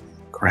Honto on.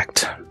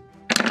 Correct.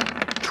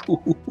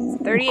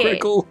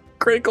 38.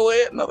 Critical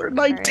hit. Another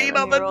 19 All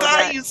right, on the roll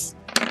dice.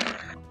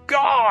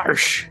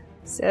 Gosh.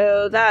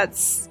 So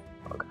that's...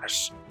 Oh,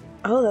 gosh.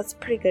 Oh, that's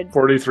pretty good.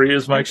 43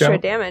 is my Extra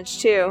count. damage,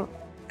 too.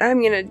 I'm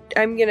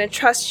gonna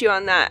trust you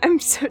on that. I'm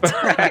so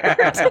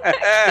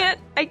tired.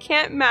 I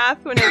can't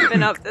math when I've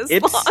been up this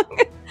long.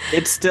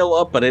 It's still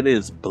up, but it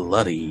is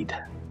bloodied.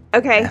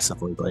 Okay.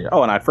 Massively bloodied.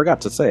 Oh, and I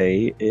forgot to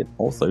say, it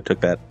also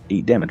took that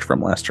 8 damage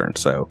from last turn,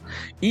 so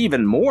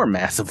even more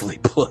massively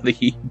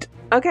bloodied.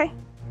 Okay.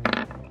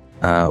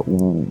 Do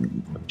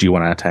you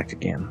want to attack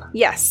again?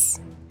 Yes.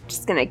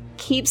 Just gonna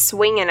keep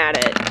swinging at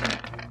it.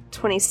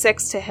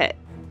 26 to hit.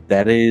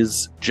 That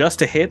is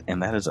just a hit,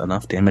 and that is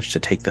enough damage to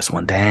take this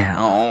one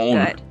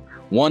down. Good.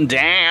 One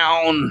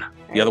down.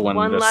 The other one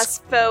One just less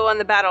foe on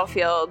the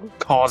battlefield.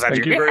 calls at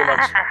Thank you very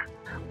much.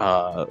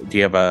 Do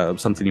you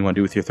have something you want to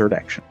do with your third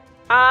action?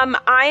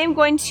 I am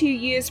going to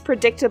use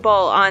predictable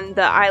on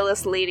the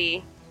eyeless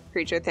lady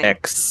creature thing.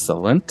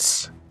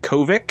 Excellent.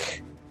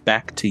 Kovik,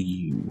 back to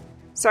you.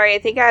 Sorry, I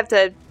think I have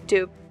to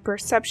do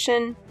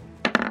perception.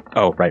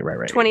 Oh, right.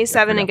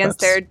 27 Yeah, against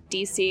that's- their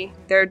DC,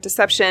 their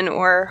deception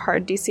or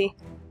hard DC.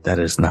 That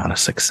is not a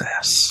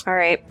success. All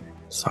right.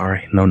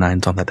 Sorry, no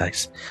 9s on the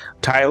dice.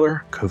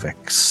 Tyler,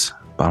 Kovik's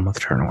bottom of the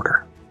turn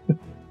order.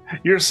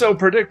 You're so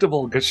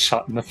predictable. Gets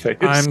shot in the face.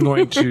 I'm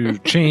going to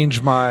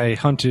change my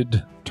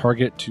hunted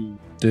target to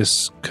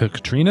this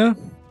Katrina?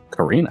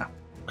 Karina.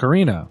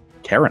 Karina.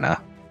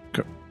 Karina.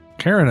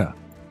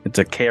 It's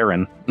a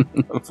Karen.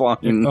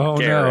 Flying Oh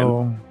Karen.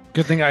 no.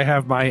 Good thing I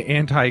have my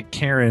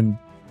anti-Karen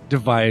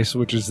device,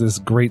 which is this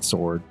great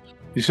sword.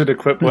 You should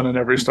equip one in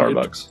every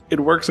Starbucks. It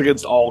works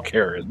against all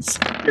Karens.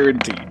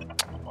 Guaranteed.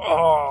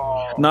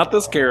 Oh, Not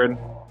this Karen.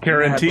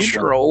 guaranteed.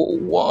 Natural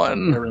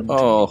one. Guaranteed.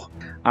 Oh,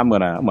 I'm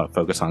gonna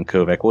focus on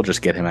Kovik. We'll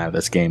just get him out of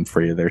this game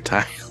for you there,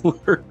 Tyler.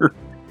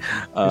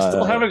 You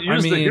still haven't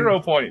used the hero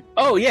point.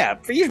 Oh yeah,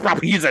 you should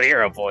probably use that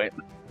hero point.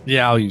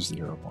 Yeah, I'll use the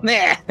hero point.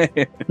 Nah.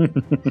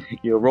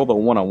 You roll the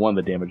 1-on-1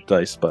 the damage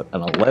dice, but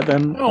an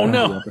 11. Oh,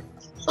 no.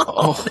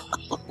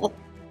 Oh.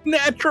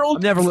 Natural.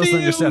 Never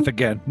listening to 2. Seth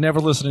again. Never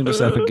listening to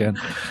Seth again.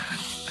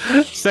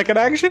 Second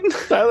action.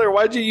 Tyler,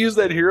 why'd you use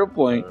that hero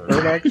point?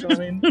 Third action. I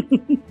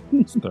mean.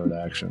 It's third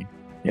action.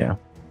 Yeah.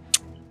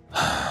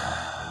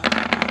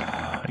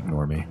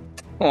 Ignore me.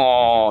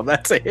 Oh,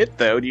 that's a hit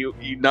though. Do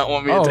you not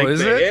want me to take is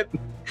the it?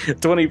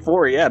 hit?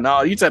 24. Yeah.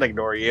 No, you said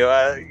ignore you.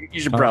 You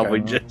should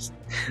probably Okay. just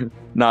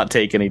not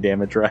take any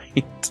damage,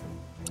 right?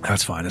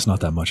 That's fine. It's not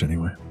that much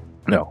anyway.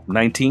 No,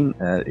 19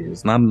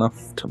 is not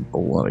enough to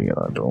bloody it,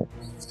 I don't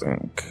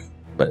think.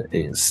 But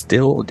it is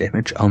still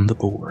damage on the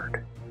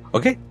board.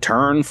 Okay,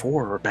 turn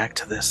 4. We're back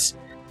to this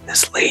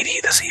lady,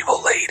 this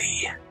evil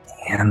lady.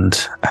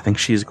 And I think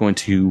she's going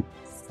to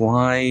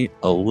fly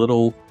a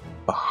little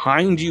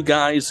behind you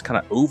guys, kind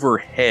of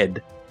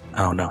overhead.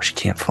 Oh no, she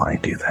can't fly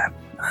and do that.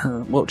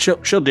 Well,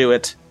 she'll do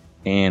it.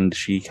 And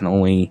she can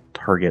only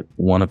target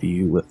one of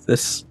you with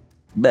this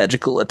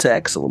magical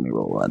attack. So let me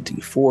roll a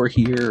d4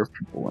 here.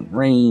 People in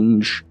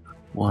range.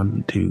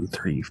 1, 2,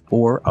 3,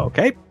 4.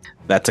 Okay.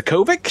 That's a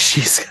Kovik.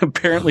 She's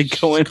apparently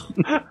going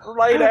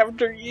right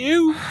after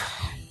you.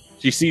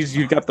 She sees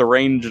you've got the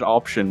ranged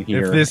option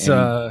here.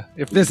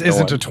 If this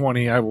isn't a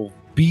 20, I will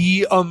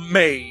be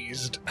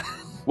amazed.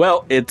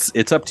 Well,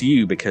 it's up to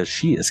you because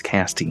she is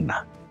casting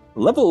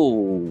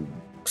level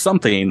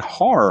something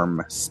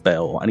harm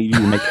spell. I need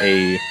you to make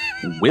a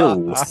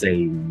will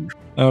save.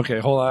 Okay,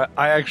 hold on.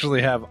 I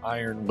actually have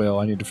Iron Will.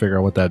 I need to figure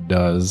out what that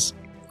does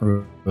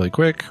really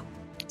quick.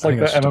 It's like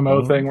the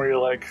MMO thing where you're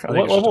like, think what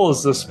it's just level a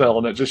is this spell?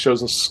 And it just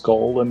shows a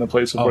skull in the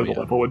place of Oh, where yeah. the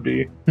level would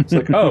be. It's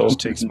like, oh, Just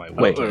takes my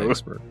will Wait. to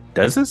expert.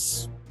 Does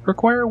this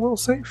require a will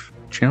save?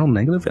 Channel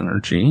negative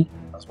energy.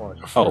 That's more like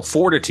a Oh, force.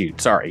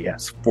 fortitude. Sorry,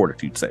 yes.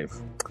 Fortitude save.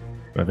 Do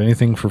I have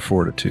anything for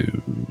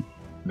fortitude?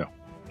 No.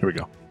 Here we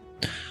go.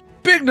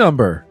 Big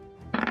number.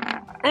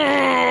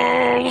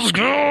 Let's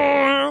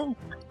go.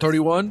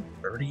 31.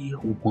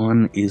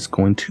 31 is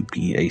going to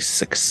be a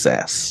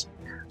success.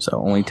 So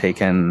only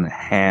taking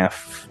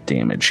half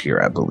damage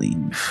here, I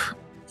believe,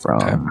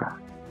 from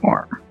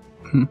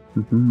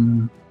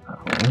harm.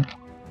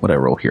 What I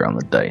roll here on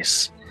the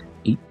dice?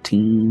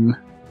 18.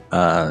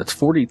 It's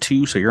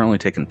 42, so you're only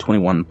taking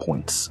 21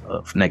 points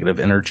of negative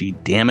energy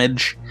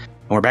damage.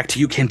 And we're back to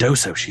you,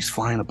 Candoso. She's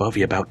flying above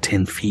you about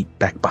 10 feet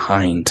back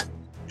behind.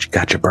 She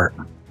got you, Bert.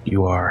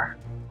 You are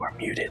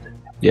muted.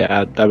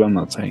 Yeah, I'm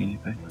not saying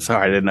anything.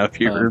 Sorry, I didn't know if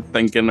you were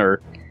thinking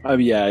or...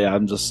 Yeah,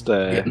 I'm just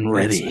Getting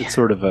ready. It's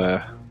sort of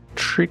a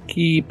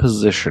tricky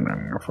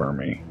positioning for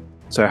me.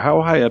 So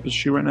how high up is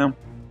she right now?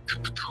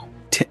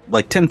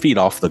 10 feet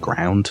off the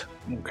ground.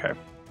 Okay.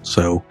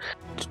 So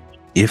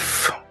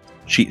if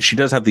she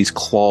does have these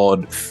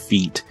clawed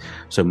feet,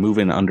 so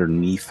moving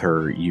underneath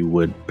her, you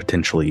would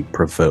potentially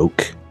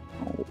provoke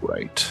All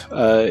right.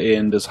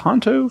 And is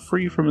Honto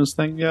free from his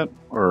thing yet?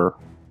 Or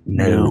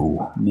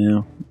No.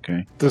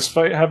 Okay.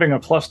 Despite having a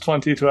plus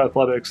 20 to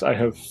athletics, I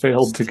have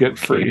failed to get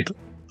free.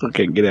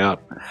 Okay, get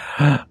out.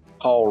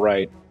 All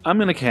right. I'm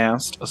going to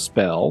cast a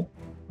spell,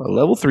 a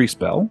level 3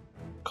 spell,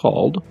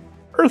 called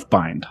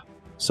Earthbind.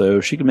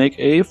 So she can make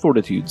a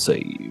fortitude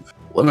save.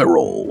 Let me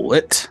roll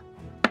it.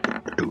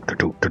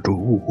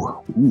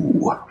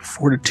 Ooh,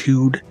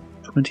 fortitude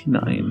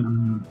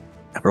 29.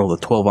 I rolled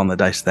a 12 on the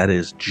dice. That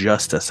is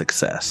just a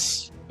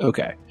success.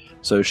 Okay.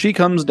 So she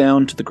comes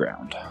down to the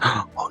ground.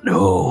 Oh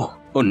no.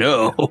 Oh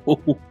no.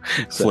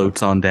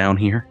 Floats on down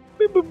here.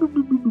 Boop, boop, boop,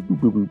 boop, boop, boop,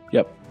 boop, boop.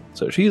 Yep.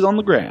 So she's on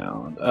the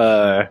ground.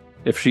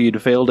 If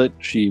she'd failed it,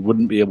 she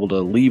wouldn't be able to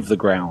leave the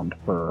ground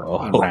for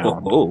a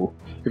round. Oh.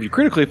 If you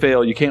critically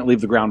fail, you can't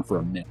leave the ground for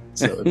a minute.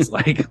 So it's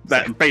like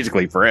That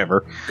basically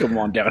forever. come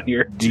on down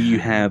here. Do you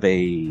have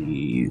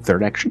a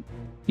third action?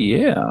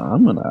 Yeah,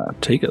 I'm gonna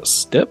take a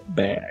step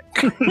back.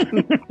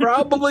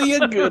 Probably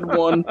a good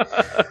one.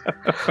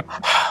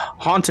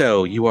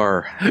 Honto, you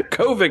are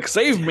Kovik,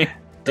 save me!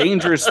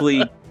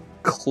 dangerously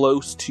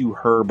close to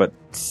her, but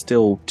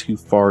still too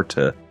far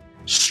to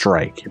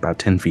strike. You're about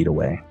 10 feet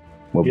away.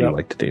 What would you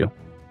like to do?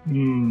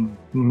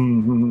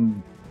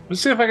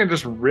 Let's see if I can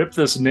just rip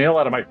this nail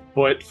out of my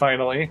foot,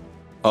 finally.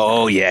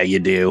 Oh, yeah, you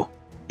do.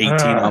 18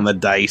 on the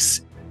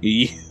dice.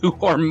 You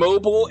are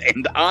mobile,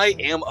 and I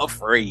am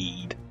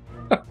afraid.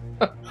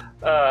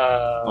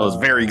 I was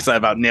very excited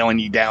about nailing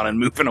you down and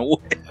moving away.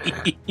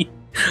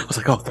 I was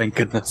like, oh, thank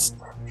goodness.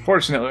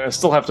 Fortunately, I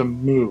still have to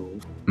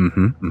move.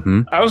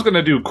 Mm-hmm. I was going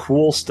to do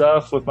cool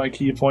stuff with my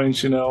key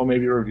points,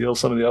 maybe reveal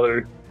some of the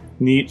other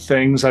neat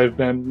things I've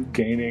been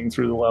gaining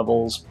through the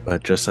levels.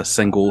 But just a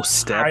single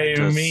step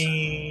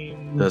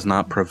does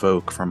not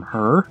provoke from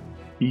her.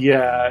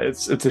 Yeah,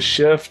 it's a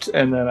shift,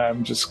 and then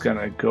I'm just going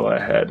to go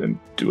ahead and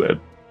do a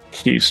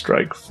key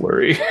strike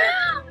flurry.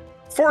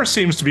 4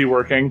 seems to be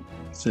working.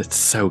 It's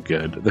so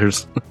good.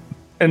 There's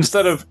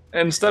instead of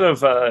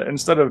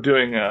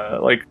doing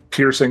like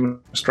piercing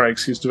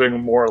strikes, he's doing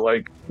more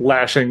like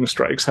lashing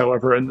strikes.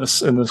 However, in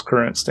this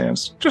current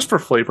stance, just for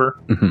flavor,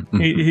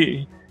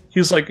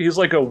 he's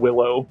like a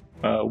willow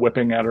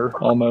whipping at her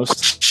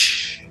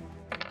almost.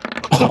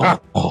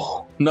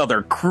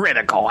 Another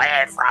critical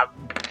hit from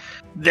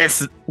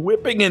this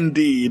Whipping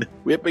indeed.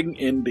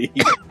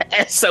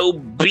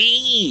 SOB.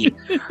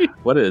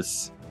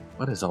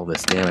 What is all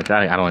this damage?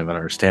 I don't even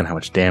understand how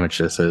much damage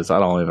this is. I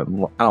don't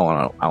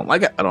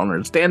like it. I don't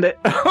understand it.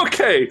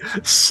 Okay,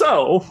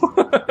 so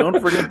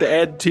Don't forget to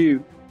add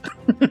 2.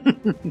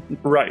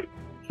 right.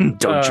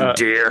 Don't you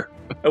dare.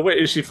 Oh, wait,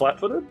 is she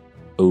flat-footed?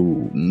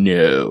 Oh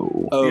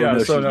no. Oh, yeah, no,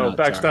 so she's no, not.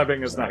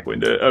 backstabbing is Sorry. not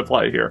going to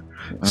apply here.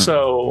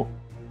 So,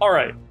 all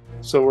right.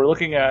 So we're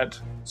looking at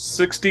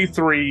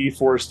 63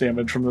 force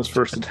damage from this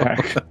first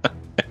attack.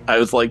 I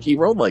was like, he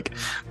rolled like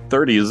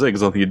 30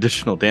 zigs on the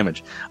additional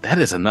damage. That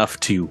is enough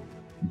to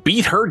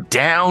beat her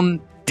down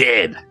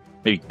dead.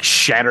 Maybe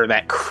shatter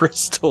that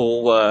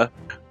crystal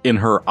in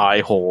her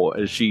eye hole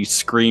as she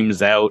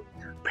screams out.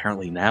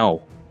 Apparently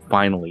now,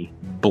 finally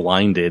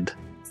blinded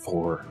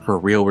for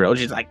real.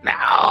 She's like,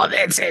 no,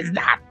 this is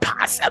not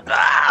possible.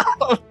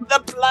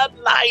 The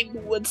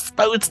bloodline was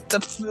supposed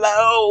to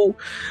flow.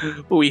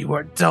 We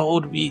were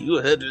told we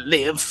would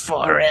live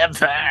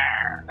forever.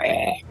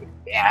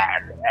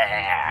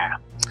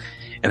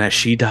 And as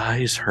she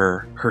dies,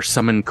 her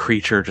summoned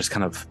creature just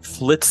kind of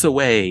flits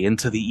away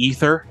into the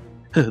ether.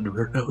 And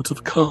we're out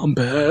of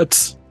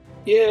combat.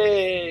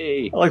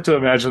 Yay! I like to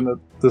imagine that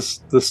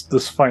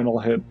this final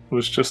hit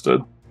was just a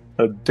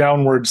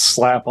downward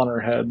slap on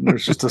her head, and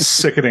there's just a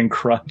sickening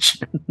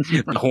crunch.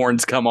 The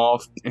horns come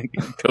off.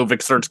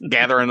 Kovik starts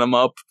gathering them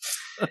up.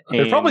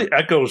 It probably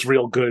echoes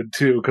real good,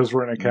 too, because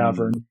we're in a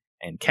cavern.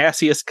 And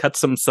Casius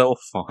cuts himself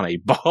on a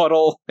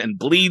bottle and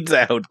bleeds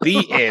out.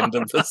 The end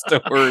of the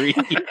story.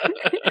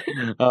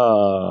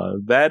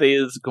 That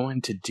is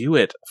going to do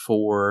it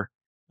for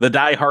the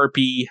Die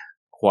Harpy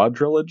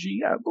quadrilogy,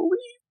 I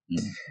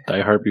believe.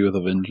 Die Harpy with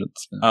a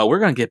vengeance. We're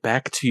going to get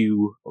back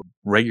to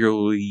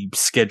regularly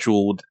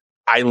scheduled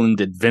island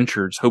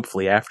adventures,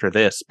 hopefully after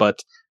this. But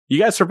you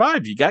guys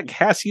survived. You got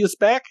Casius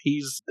back.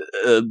 He's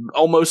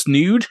almost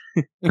nude.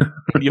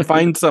 You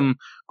find some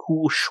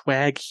cool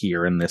swag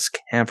here in this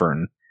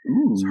cavern.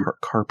 It's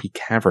Harpy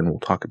Cavern we'll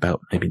talk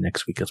about maybe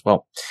next week as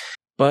well.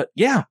 But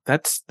yeah,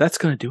 that's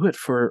going to do it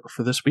for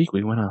this week.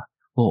 We went a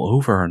little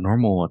over our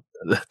normal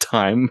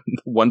time.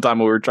 One time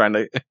we were trying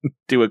to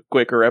do a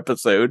quicker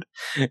episode,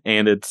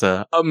 and it's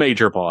a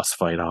major boss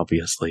fight,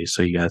 obviously.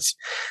 So you guys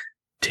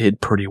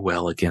did pretty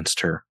well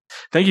against her.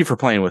 Thank you for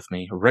playing with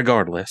me,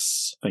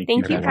 regardless. Thank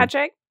you,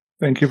 Patrick.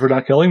 Thank you for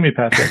not killing me,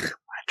 Patrick.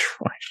 I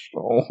try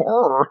so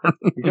hard.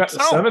 You got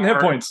 7 hit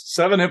points.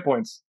 7 hit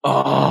points.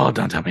 Oh,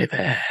 don't tell me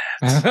that.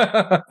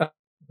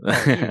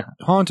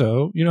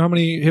 Honto, you know how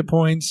many hit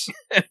points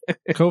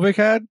Kovik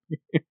had?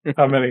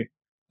 How many?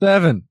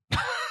 7.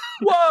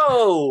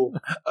 Whoa!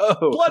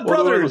 Oh, Blood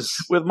Brothers!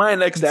 With my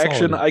next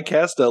action, Solid. I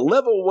cast a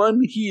level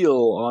 1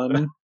 heal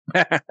on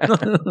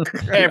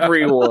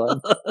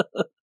Everyone.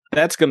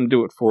 that's going to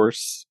do it for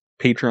us.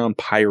 Patreon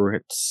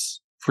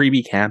pirates,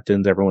 freebie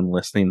captains, everyone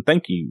listening.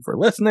 Thank you for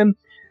listening.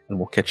 And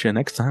we'll catch you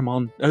next time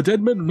on A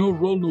Dead Man No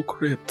Roll No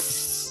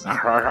Crits.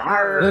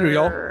 Later,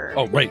 y'all.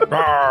 Oh, wait.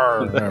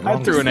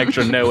 I threw an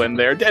extra no in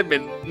there. Dead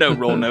Man No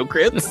Roll No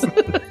Crits.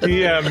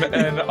 DMNRNC.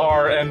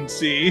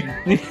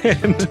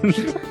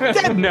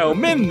 Dead no,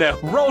 men no,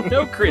 roll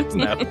no crits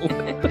no.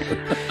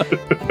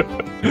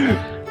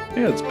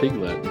 Yeah, it's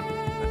Piglet.